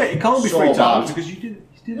 now. Wait, it can't be So 3 times bad. because you did.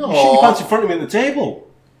 You No. shit your pants in front of me at the table.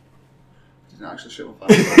 I didn't actually shit my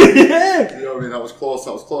pants. Yeah. You know what I mean? That was close.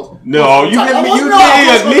 No, you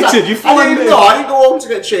admitted. You fully admitted. No, I didn't go home to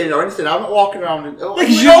get changed or anything. I'm not walking around. Yeah,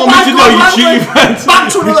 because you don't want me to know you shit your pants.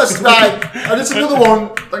 Back to another slide. And it's another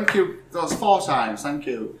one. Thank you. That's 4 times. Thank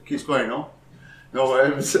you. Keeps going on. No,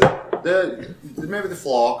 maybe the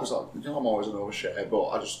floor because I'm always an overshare, but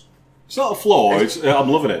I just. It's not a flaw. I'm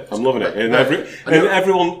loving it. I'm loving it, and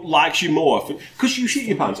everyone likes you more because you shit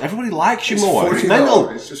your pants. Everybody likes you more. Funny, it's mental.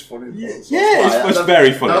 It's just funny. It's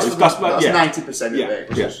very funny. That's 90% of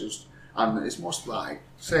it. Yeah. It's just, and it's most like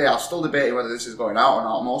say I'm still debating whether this is going out or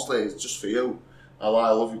not. Mostly it's just for you. I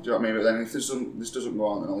love you. Do you know what I mean? But then if this doesn't go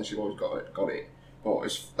on, then at least you've always got it. But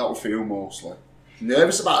that would for you mostly.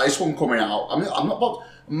 Nervous about this one coming out. I'm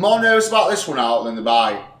more nervous about this one out than the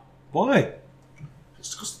buy. Why?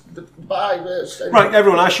 It's because the buy. Right,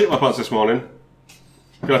 everyone. I shit my pants this morning.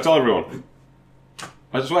 Can I tell everyone?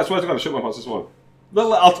 I swear to God, I shit my pants this morning.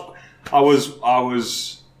 I was. What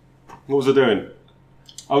was I doing?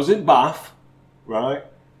 I was in bath, right?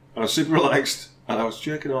 And I was super relaxed, and I was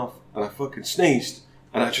jerking off, and I fucking sneezed,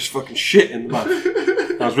 and I just fucking shit in the bath.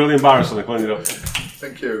 I was really embarrassed, and I cleaned it up.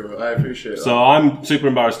 Thank you. I appreciate that. So I'm super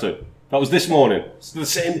embarrassed too. That was this morning. It's the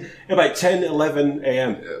same, about 10, 11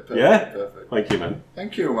 a.m. Yeah, perfect. Thank you, man.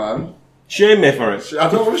 Thank you, man. Shame me for it. I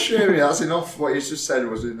don't want to shame you. That's enough. What you just said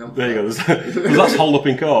was enough. There you go. That's hold up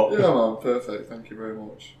in court. Yeah, man. Perfect. Thank you very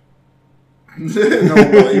much. No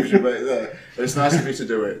one believes you right there. It's nice of you to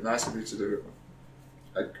do it.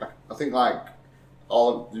 I think like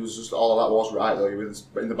all of that was right though. You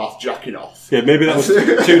were in the bath jacking off. Yeah, maybe that was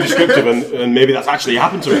too descriptive, and maybe that's actually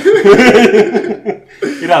happened to me.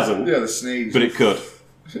 It hasn't. Yeah, the sneeze. But it could.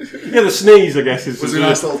 Yeah, the sneeze, I guess, is was a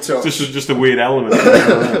nice little touch. Just a weird element.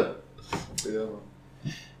 Yeah.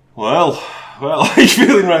 Well, how are you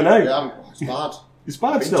feeling right now? Yeah, it's bad. It's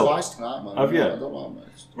bad I've been still. twice tonight, man. Have you? I don't know, mate.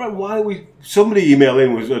 Right, why don't we? Somebody email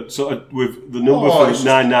in with the number for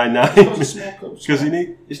 999 because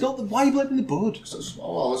it's not the. Why are you blaming the bud?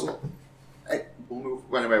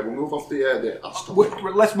 We'll move off the.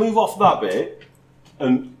 Let's move off that bit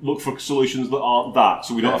and look for solutions that aren't that,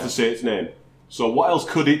 so we don't have to say its name. So what else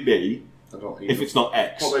could it be if it's not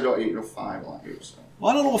X? Probably don't eat enough fibre like you. So.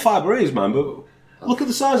 Well, I don't know what fibre is, man, but look at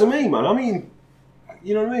the size of me, man. I mean,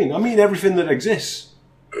 you know what I mean? I mean everything that exists.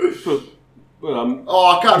 But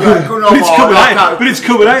I can't go no but more. But it's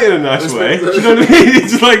coming out in a nice way. Do you know what I mean?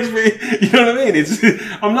 It's like, you know what I mean?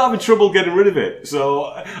 I'm not having trouble getting rid of it. So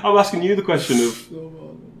I'm asking you the question of,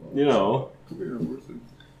 you know,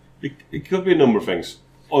 it could be a number of things.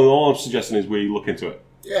 All I'm suggesting is we look into it.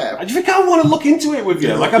 Yeah. I just kind of want to look into it with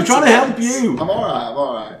you. Like I'm trying to help you. I'm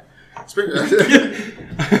alright.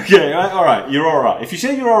 Okay, alright. You're alright. If you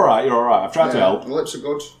say you're alright, you're alright. I've tried to help. The lips are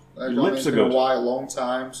good. Your lips are good. Been a long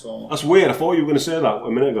time, so. That's weird. I thought you were going to say that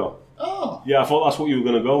a minute ago. Oh. Yeah, I thought that's what you were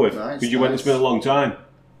going to go with. Nice, because you went, it's been a long time.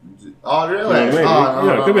 Oh, really? You know what I mean?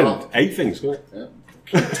 No, it could have been 8 things, couldn't it? Yeah.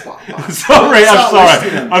 I'm sorry.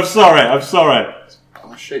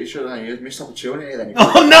 Oh, shit, you should have missed opportunity then.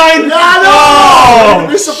 Oh, 9! No!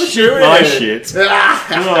 Missed opportunity. My shit.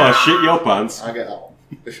 Oh, shit your pants. I get that one.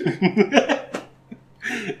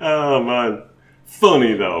 Oh, man.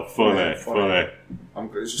 Funny, though. Funny.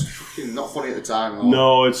 It's just fucking not funny at the time, though.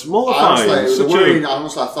 No, it's mortifying.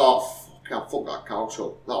 Honestly, I thought, fuck that couch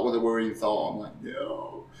up. That was the worrying thought. I'm like,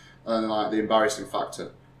 no. And then, like, the embarrassing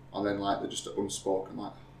factor. And then, like, they're just unspoken,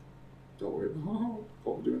 like, don't worry about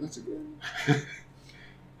what we're doing that again.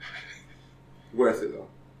 Worth it, though.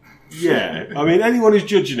 Yeah. I mean, anyone who's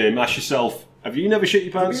judging him, ask yourself, have you never shit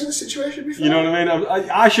your pants? Have you been in a situation before? You know what I mean?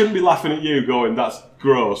 I shouldn't be laughing at you going, that's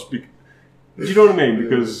gross. Do you know what I mean?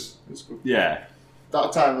 Because, yeah.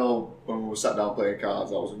 That time, though, when we were sat down playing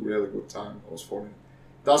cards, that was a really good time. That was funny.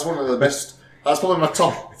 That's one of the best... That's probably my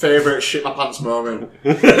top favourite shit my pants moment.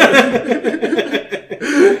 He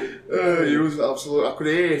was absolute. I could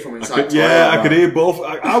hear from inside. I could hear both.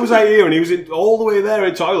 I was out here and he was all the way there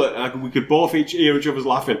in the toilet, and we could both hear each other's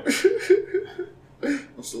laughing.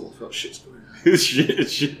 I still felt shit's going on.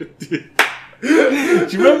 shit. Do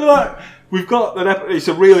you remember that? We've got an episode. It's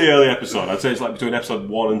a really early episode. I'd say it's like between episode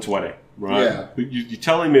 1 and 20. right? Yeah. But you're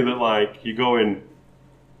telling me that, like, you're going...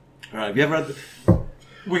 Right, have you ever had...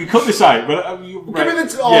 We can cut this out, but... Give me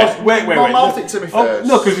the... wait. Mouth it to me first.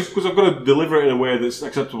 No, because I've got to deliver it in a way that's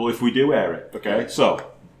acceptable if we do air it, okay?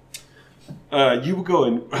 So, you were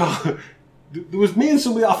going... there was me and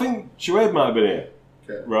somebody... I think Shoaib might have been here,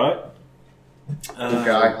 right? Good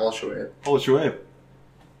guy, I'll show it. Shoaib.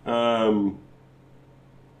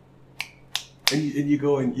 And you're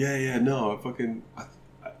going, no,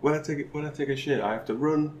 when I take a shit, I have to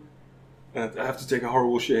run, and I have to take a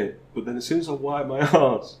horrible shit. But then as soon as I wipe my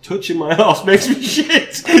arse, touching my arse makes me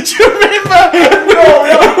shit. Do you remember? We were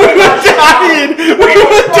dying. We were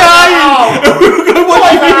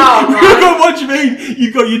going, what do you mean?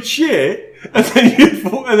 You got your shit, and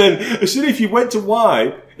then as soon as you went to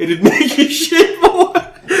wipe, it'd make you shit more.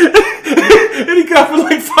 And it could happen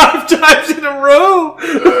like 5 times in a row.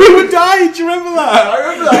 We were dying. Do you remember that? I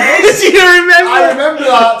remember that. Do you remember? I remember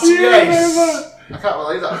that. Do you Yes. remember? I can't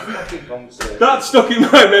believe that fucking conversation. That stuck in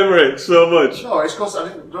my memory so much. No, it's because I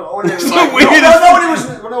didn't. When it was It's like, not weird.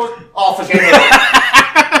 when I was. Oh, forget it.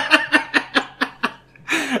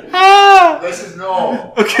 This is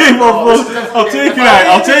no. Okay, well, I'll take it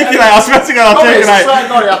out. I swear to God, I'll take it out.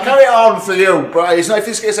 I'll carry it on for you, but it's not if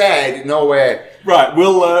this gets aired. No way. Right,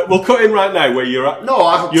 we'll cut in right now where you're at. No,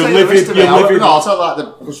 I'll tell you the rest of it. I'll tell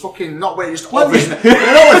that because fucking not where it's obvious.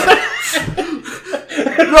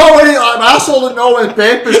 No, when like my asshole didn't know when the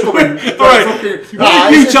paper's coming.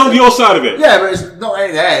 Alright, you tell your side of it. Yeah, but it's not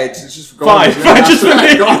any heads. It's just for Fine, just for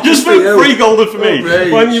me. Just for free golden for me.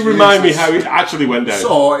 Please, Why don't you remind me how it actually went down?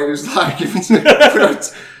 So it was like if it's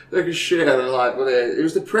like a shit, and like, but it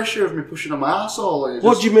was the pressure of me pushing on my asshole.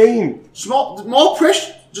 What do you mean? It's more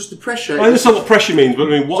pressure. Just the pressure. I understand what pressure means, but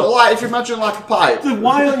I mean, what? So like, if you imagine like a pipe. Then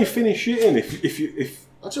why aren't you finished shitting if?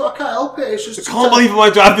 I can't help it. It's just. I can't believe I'm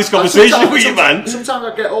going to have this conversation with you, man. Sometimes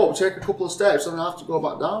I get up, take a couple of steps, and I have to go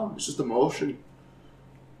back down. It's just emotion.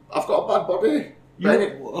 I've got a bad body.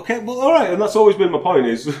 Okay, well, all right, and that's always been my point.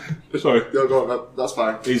 Is sorry. No, go. That's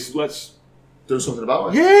fine. Is let's do something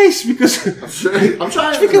about it. Yes, because I'm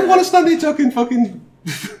trying. Do you think I want to stand here talking fucking?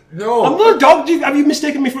 No, I'm not a doctor. Have you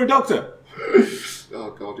mistaken me for a doctor?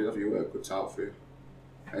 Oh God, you have your work cut out for you.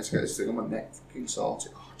 I need to get this thing on my neck fucking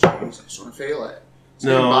sorted. Oh jeez, I just want to feel it. It's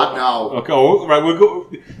getting bad now. Okay, well, right,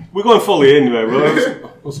 we're going fully in there.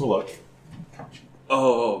 Let's have a look.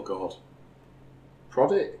 Oh God.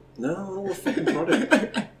 Prod it. No, I don't want to fucking prod it.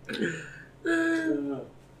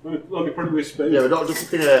 Let me prod it with space. Yeah, we don't just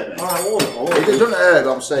fucking hurt me. Alright, I won't. If it doesn't hurt,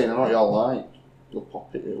 I'm saying, I know what y'all like. You'll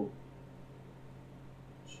pop it, you.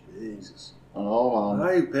 Jesus. I know,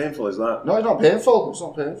 man. How painful is that? No, it's not painful. It's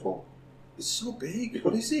not painful. It's so big.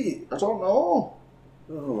 What is it? I don't know.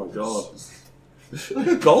 Oh my God. It's like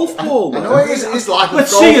a golf ball. I know it is. It's like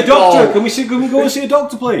Let's a golf see a doctor. ball. Can we go and see a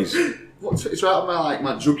doctor, please? It's right on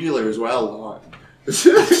my jugular as well. Like. That's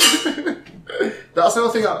the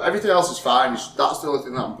only thing. Everything else is fine. That's the only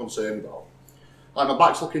thing that I'm concerned about. Like my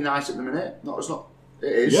back's looking nice at the minute. No, it's not.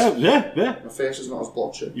 It is. Yeah. My face is not as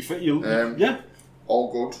blotchy. Yeah.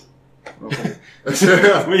 All good. Okay.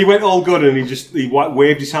 Well, he went all good, and he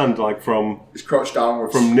waved his hand like from It's crouched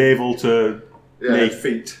downwards. from navel to knee.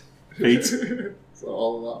 Feet. So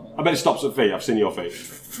all of that, man. I bet it stops at feet. I've seen your feet.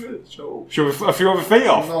 So, Should we have your feet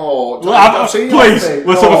off? no, Well, please,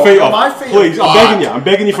 let's have a feet off. My feet Please, are I'm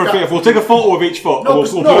begging you for a feet off. We'll take a photo of each foot No, and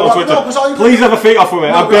we'll put it no, on no, Twitter. 'cause all you Please can- have a feet off for me.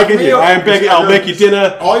 No, I'm begging you. I am begging. I'll make you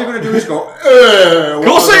dinner. All you're going to do is go, Of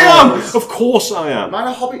course I am. Of course I am. Mine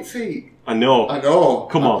are hobbit feet. I know. I know.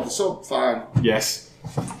 Come on. So fine. Yes.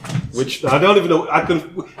 Which I don't even know. I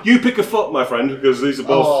can. You pick a foot, my friend, because these are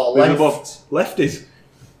both. These are both lefties.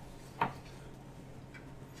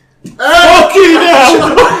 Fucking hell!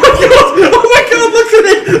 Oh my god! Look at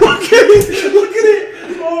it! Look at it! Look at it!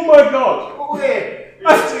 Oh my god!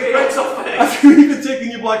 Have you even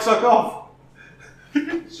taken your black sock off?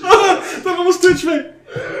 That almost touched me.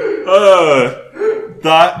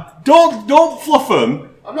 That don't fluff them.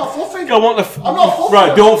 I'm not fluffing. I want the. I'm not fluffing.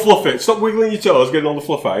 Right, don't fluff it. Stop wiggling your toes, getting all the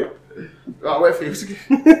fluff out. Right, wait for you to get.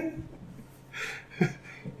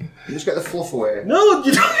 You just get the fluff away. No,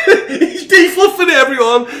 you don't. He's de-fluffing it,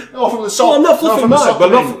 everyone. No, from the sock. Well, I'm not fluffing no, mine,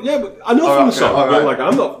 but I know from the sock. all But right. like,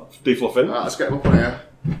 I'm not de-fluffing. Right, let's get him up on here.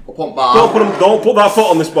 Up on bar. Don't put that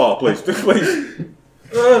foot on this bar, please. Please.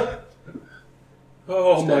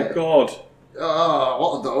 Oh my god. Oh,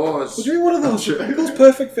 what are those? What do you mean, one of those? Those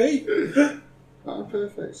perfect feet. Not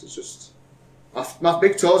perfect. It's just my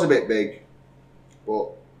big toes are a bit big,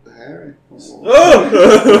 but they're hairy.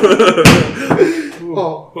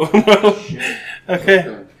 Oh.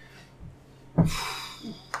 Okay.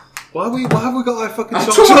 Why have we got our fucking I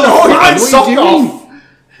socks don't know, off? you had What sock are you doing? off.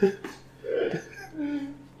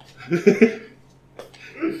 Should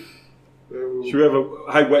we have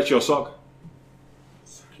how wet's your sock?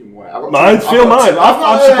 Fucking wet. Mine, feel mine.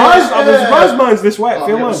 I'm surprised. I'm surprised mine's this wet.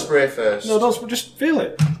 Feel mine. Spray first. No, don't. Just feel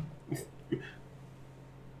it.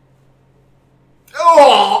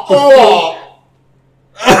 Oh!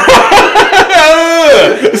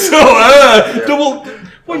 Double.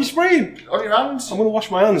 What are you spraying? On your hands. I'm going to wash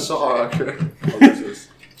my hands. Oh, okay. Oh,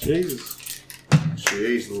 Jesus.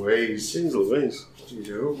 Jeez Louise. Jeez Louise. What do you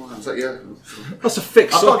do, man? Is that you? That's a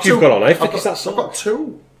thick sock you've got on. How thick is that sock? I've got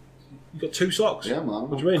two. You've got 2 socks? Yeah, man.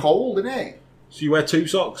 What do you mean? Cold, innit? So you wear 2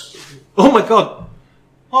 socks? Oh my god.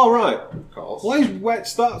 All right. Of course. Why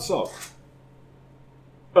wet's that sock?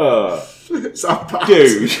 It's that bad.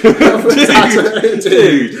 Dude.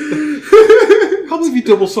 Can't believe you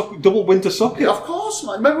double winter sock it. Yeah, of course,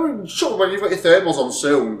 man. Remember when you've got your thermals on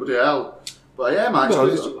soon? Bloody hell. But yeah, man.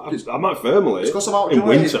 I might thermal it in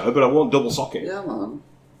winter, but I won't double sock it. Yeah, man.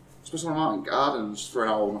 Especially when I'm out in gardens for an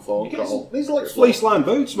hour on a phone call. These are like fleece line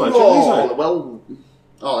boots, man. They're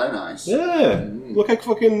nice. Yeah. Look like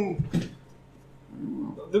fucking...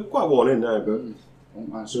 They're quite worn in now, but...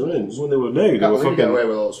 They're in. When they were new, they were fucking... get away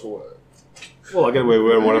with those for work. Well, I get away with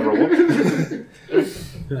wearing whatever I want.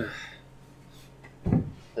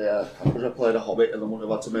 Yeah, I could have played a Hobbit and then wouldn't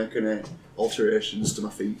have had to make any alterations to my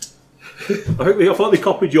feet. I thought they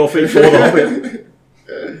copied your feet for the Hobbit.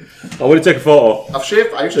 I want to take a photo. I used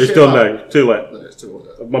to It's shave done that. now. Too late. It's too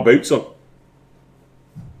late. My boots on.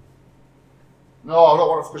 No, I don't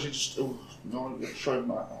want to because you just... no, you're showing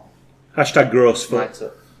my... Hashtag gross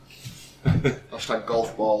foot. Hashtag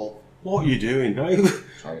golf ball. What are you doing? Try it.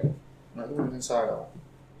 Not doing inside out.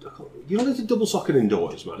 You don't need to double sock it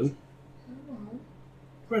indoors, man.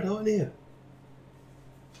 Red hot in here.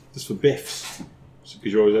 Just for biffs.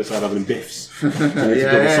 Because you're always outside having biffs.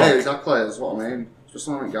 Yeah, exactly. That's what I mean. Just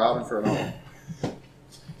something in the garden for an hour.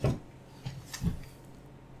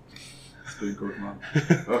 It's been good, man.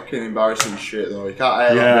 Fucking embarrassing shit, though. You can't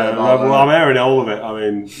air that. Well, I'm airing all of it. I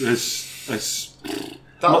mean,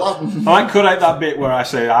 I might cut out that bit where I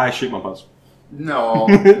say I shit my pants. No.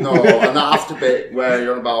 And that after bit where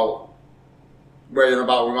you're on about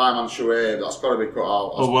with my man Shuaib, that's got to be cut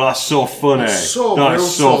out. Oh, well, that's so funny. It's so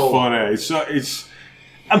That's so funny. It's.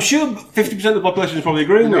 I'm sure 50% of the population is probably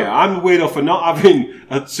agreeing with me. I'm the weirdo for not having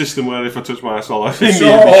a system where if I touch my asshole, I think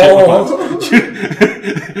immediately shit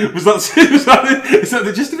my pants. Is that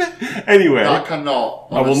the gist of it? Anyway. I cannot.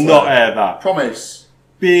 Honestly. I will not air that. Promise.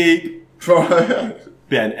 Beep.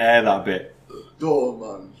 Ben, air that bit. Don't,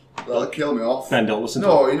 man. That'll kill me off. Ben, don't listen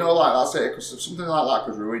to it. No, that's it, because something like that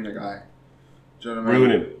could ruin the guy. Do you know what I mean?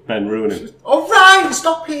 Ruin him. Ben, ruin him. Alright,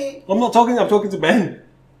 stop it! I'm talking to Ben.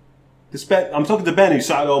 I'm talking to Ben who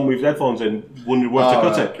sat at home with headphones in, wondered where to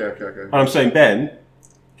cut it. Okay. And I'm saying, Ben,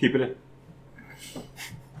 keep it in.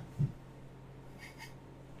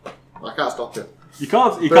 I can't stop it. You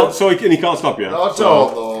can't stop you. No, I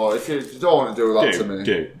don't, though. If you don't want to do that to me.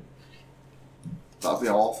 That'd be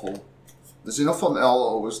awful. There's enough on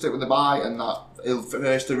we'll stick with the bite and that. It'll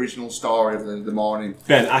finish the original story of the morning.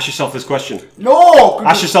 Ben, ask yourself this question. No!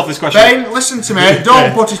 Ask yourself this question. Ben, listen to me.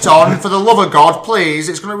 Don't put it on. For the love of God, please.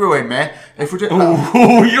 It's going to ruin me. If we do...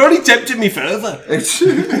 Oh, you already tempted me further.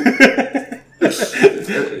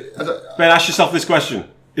 Ben, ask yourself this question.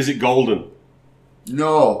 Is it golden?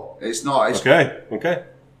 No, it's not. It's okay.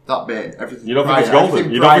 That bit, everything. You don't think it's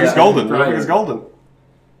golden? You don't think it's golden?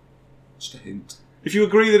 Just a hint. If you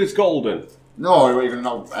agree that it's golden... No, you're even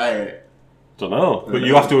not... don't know, but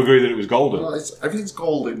you have to agree that it was golden. Well, everything's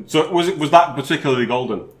golden. So was that particularly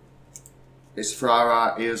golden? It's for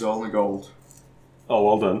our ears only gold. Oh,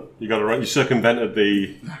 well done. You got it right. You circumvented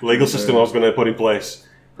the legal system I was going to put in place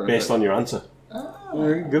based on your answer.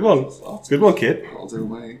 Good one. Good one, kid. That'll do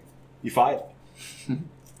me. You fired. Are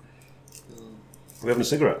we having a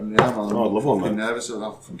cigarette? Yeah, man. Oh, I'd love one, man. I'm nervous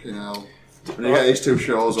about fucking hell. When you get these two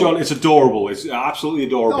shows John, it's adorable. It's absolutely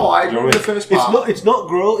adorable. No, I agree with the first part. It's not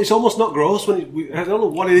gross. It's almost not gross when I don't know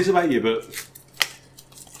what it is about you, but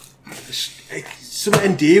it's something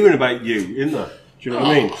endearing about you, isn't there? Do you know what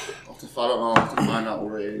I mean? I don't know. I have to find out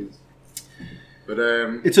what it is. But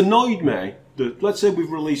it's annoyed me that, let's say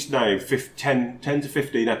we've released now 10 to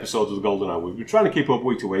 15 episodes of the Golden Hour. We're trying to keep up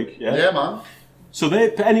week to week. Yeah, man. So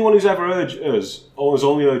anyone who's ever heard us, or has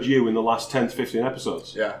only heard you in the last 10 to 15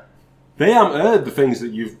 episodes. Yeah. They haven't heard the things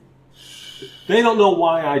that you've... They don't know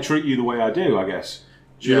why I treat you the way I do, I guess.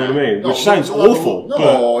 Do you know what I mean? Which sounds awful.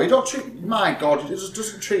 No, you don't treat... My God, it just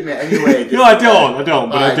doesn't treat me anyway. No, I don't,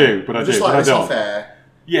 but I do. But I do, like, but I it's don't. Not fair.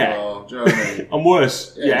 Yeah. Do you know what I mean? I'm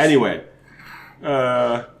worse. Yeah, anyway.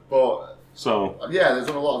 But So yeah, there's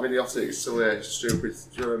done a lot of idiotic, silly, stupid.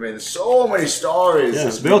 Do you know what I mean? There's so many stories. yeah,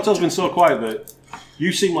 the hotel's been so quiet that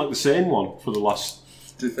you seem like the sane one for the last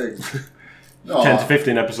Do you think? No, 10 to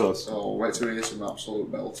 15 episodes. Oh, wait till we hear some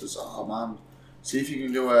absolute melters. Oh man, see if you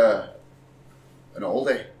can do an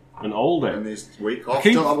oldie An oldie. in this week off.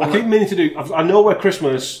 I keep meaning to do. I know where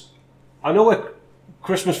Christmas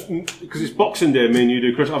because it's Boxing Day. Me and you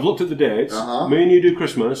do Christmas. I've looked at the dates. Me and you do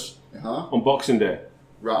Christmas on Boxing Day.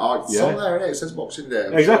 Right, it's on there, innit? It says Boxing Day.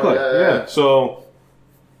 Exactly. So, yeah. So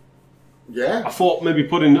yeah, I thought maybe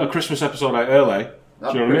putting a Christmas episode out early.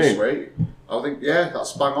 that'd do you be know what I pretty mean? sweet. I think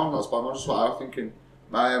that's bang on. That's bang on. Just what I was thinking.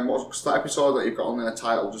 What's that episode that you've got on there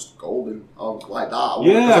titled just Golden? Like that.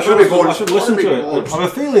 Yeah, I should listen to it. I have a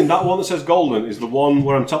feeling that one that says Golden is the one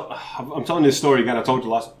where I'm telling this story again. I told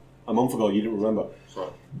you a month ago. You didn't remember.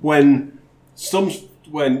 Sorry. When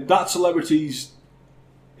that celebrity's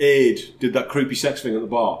aide did that creepy sex thing at the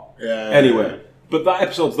bar. Yeah. Anyway, but that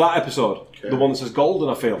episode, Okay. the one that says Golden.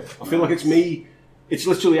 I feel like it's me. It's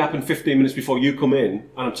literally happened 15 minutes before you come in,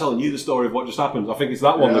 and I'm telling you the story of what just happened. I think it's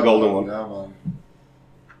that one, the Golden one. Yeah, man.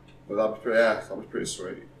 But that was pretty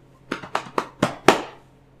sweet.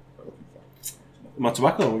 My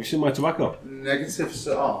tobacco. Have you seen my tobacco? Negative.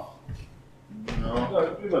 No.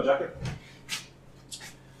 No, leave my jacket.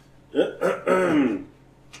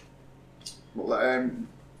 Well,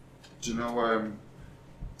 do you know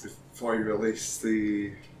before you release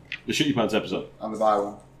the The Shit Your Pants episode. and the buy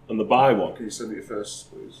one, And the buy one. can you send me it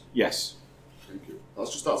first, please? Yes. Thank you.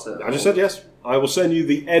 That's it. I just said yes. I will send you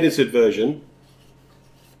the edited version.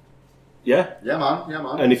 Yeah? Yeah,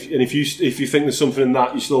 man. And if you think there's something in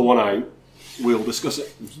that you still want out, we'll discuss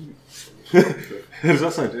it. How does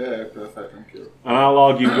that sound? Yeah, perfect. Thank you. And I'll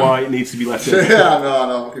argue why it needs to be left in. Yeah, no,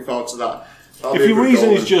 I'm looking forward to that. That'll If be a your good reason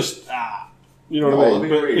goal. is just you know what No, I that'll mean.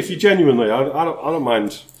 be But great. if you genuinely, I don't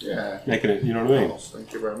mind Yeah. making it. You know what I mean.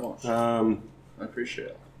 Thank you very much. I appreciate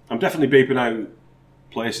it. I'm definitely beeping out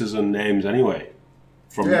places and names anyway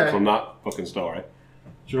from that fucking story.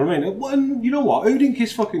 Do you know what I mean? And you know what? Who didn't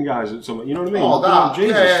kiss fucking guys at something? You know what I mean? Oh, that.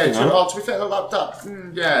 Jesus, yeah. you know? To be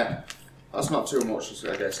fair, yeah. That's not too much,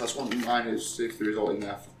 I guess. That's one of mine is see if there is all in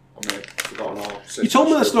there. I mean, I've forgotten all. You told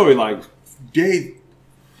me that story like day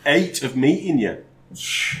 8 of meeting you. Do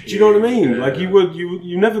you know what I mean? Yeah. Like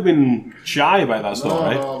you've never been shy about that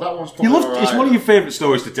story. No, that one's You probably love. It's one of your favourite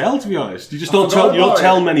stories to tell. To be honest, you just don't forgot tell. You don't about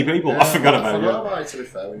tell it. many people. I forgot about it. about it, to be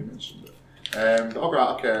fair, when you mentioned it. All right,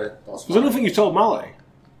 okay. That's Because I don't think you've told Mally.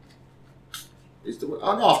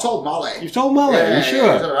 No, I've told Mally. You've told Mally. Yeah, Are you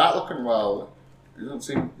sure? he's alright looking well. He doesn't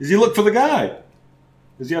seem... Does he look for the guy?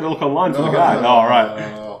 Has he had a look online for the guy? Oh, all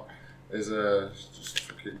right. No. He's just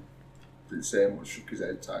fucking... Didn't say much, shook his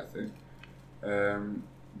head type thing.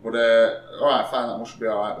 But, alright, fine, that must be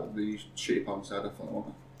alright, but the shitty pants I definitely want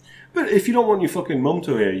it. But if you don't want your fucking mum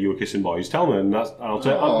to hear you were kissing boys, tell me, and that's No,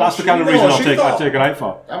 that's the kind of she- reason no, I'll she take thought- it out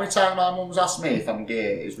for. How many times my mum's asked me if I'm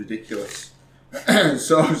gay is ridiculous.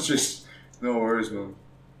 So it's just... No worries, man.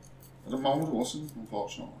 My mum doesn't listen,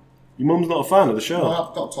 unfortunately. Your mum's not a fan of the No, show.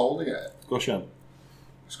 I've not told her yet. Go Shan.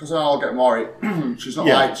 It's because I'll get more. She's not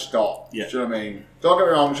Yeah. like Scott. Yeah. Do you know what I mean? Don't get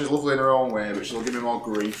me wrong, she's lovely in her own way, but she'll give me more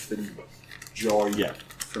grief than joy Yeah.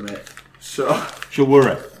 from it. So, She'll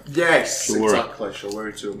worry. yes, She'll worry. exactly. She'll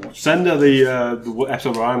worry too much. Send her the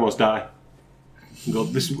episode where I almost die. And go,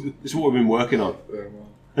 this is what we've been working on.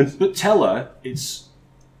 But tell her it's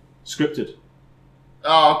scripted.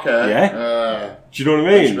 Oh, okay. Yeah? Do you know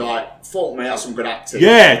what I She'll mean? be like, fuck me, that's some good acting.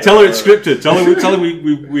 Yeah, tell her it's scripted. Tell her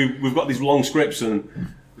we've got these long scripts and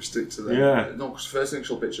We stick to them. Yeah. No, because the first thing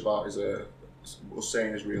she'll bitch about is us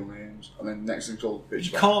saying his real names, and then the next thing she'll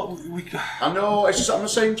bitch you about. can't. I know, it's just, I'm not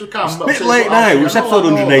saying to a cam, It's a but I'm bit saying late to now. Ashley, It's I know, episode I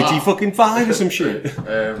know 180 that. fucking 5 or some shit.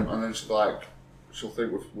 And then she'll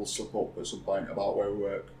think we'll slip up at some point about where we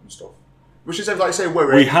work and stuff. Which is like I say,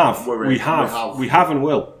 We have and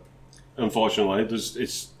will. Unfortunately,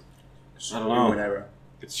 it's I don't know. Human error.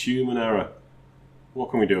 It's human error. What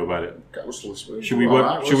can we do about it? Get us to listen. Should we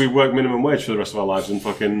work minimum wage for the rest of our lives and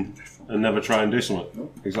never try and do something?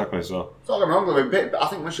 No. Exactly. So Don't get me wrong, though, but I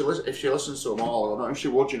think when if she listens to them all, I don't know if she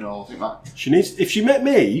would, you know. I think that she needs. If she met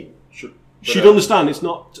me, should. she'd understand. It's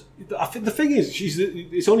not. I think the thing is,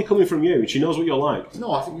 it's only coming from you, and she knows what you're like.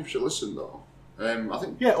 No, I think if she listened though, I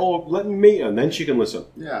think Yeah, or let me meet her, and then she can listen.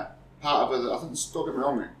 yeah, part of her. I think don't get me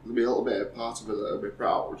wrong, there'll be a little bit of part of her that'll be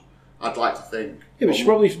proud. I'd like to think. Yeah, but she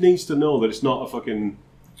probably needs to know that it's not a fucking.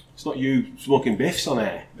 It's not you smoking biffs on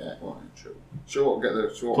air, Yeah, well, true. She won't get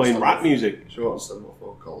the. She won't playing understand rap what- music. She won't understand what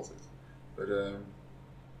phone calls it, but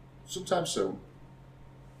sometime soon.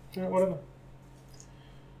 Yeah, whatever.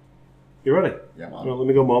 You ready? Yeah, man. Well, let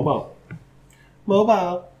me go mobile.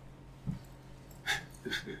 Mobile.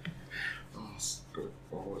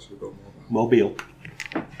 Mobile.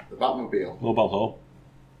 The Batmobile. Mobile home.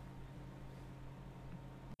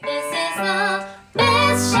 This is love.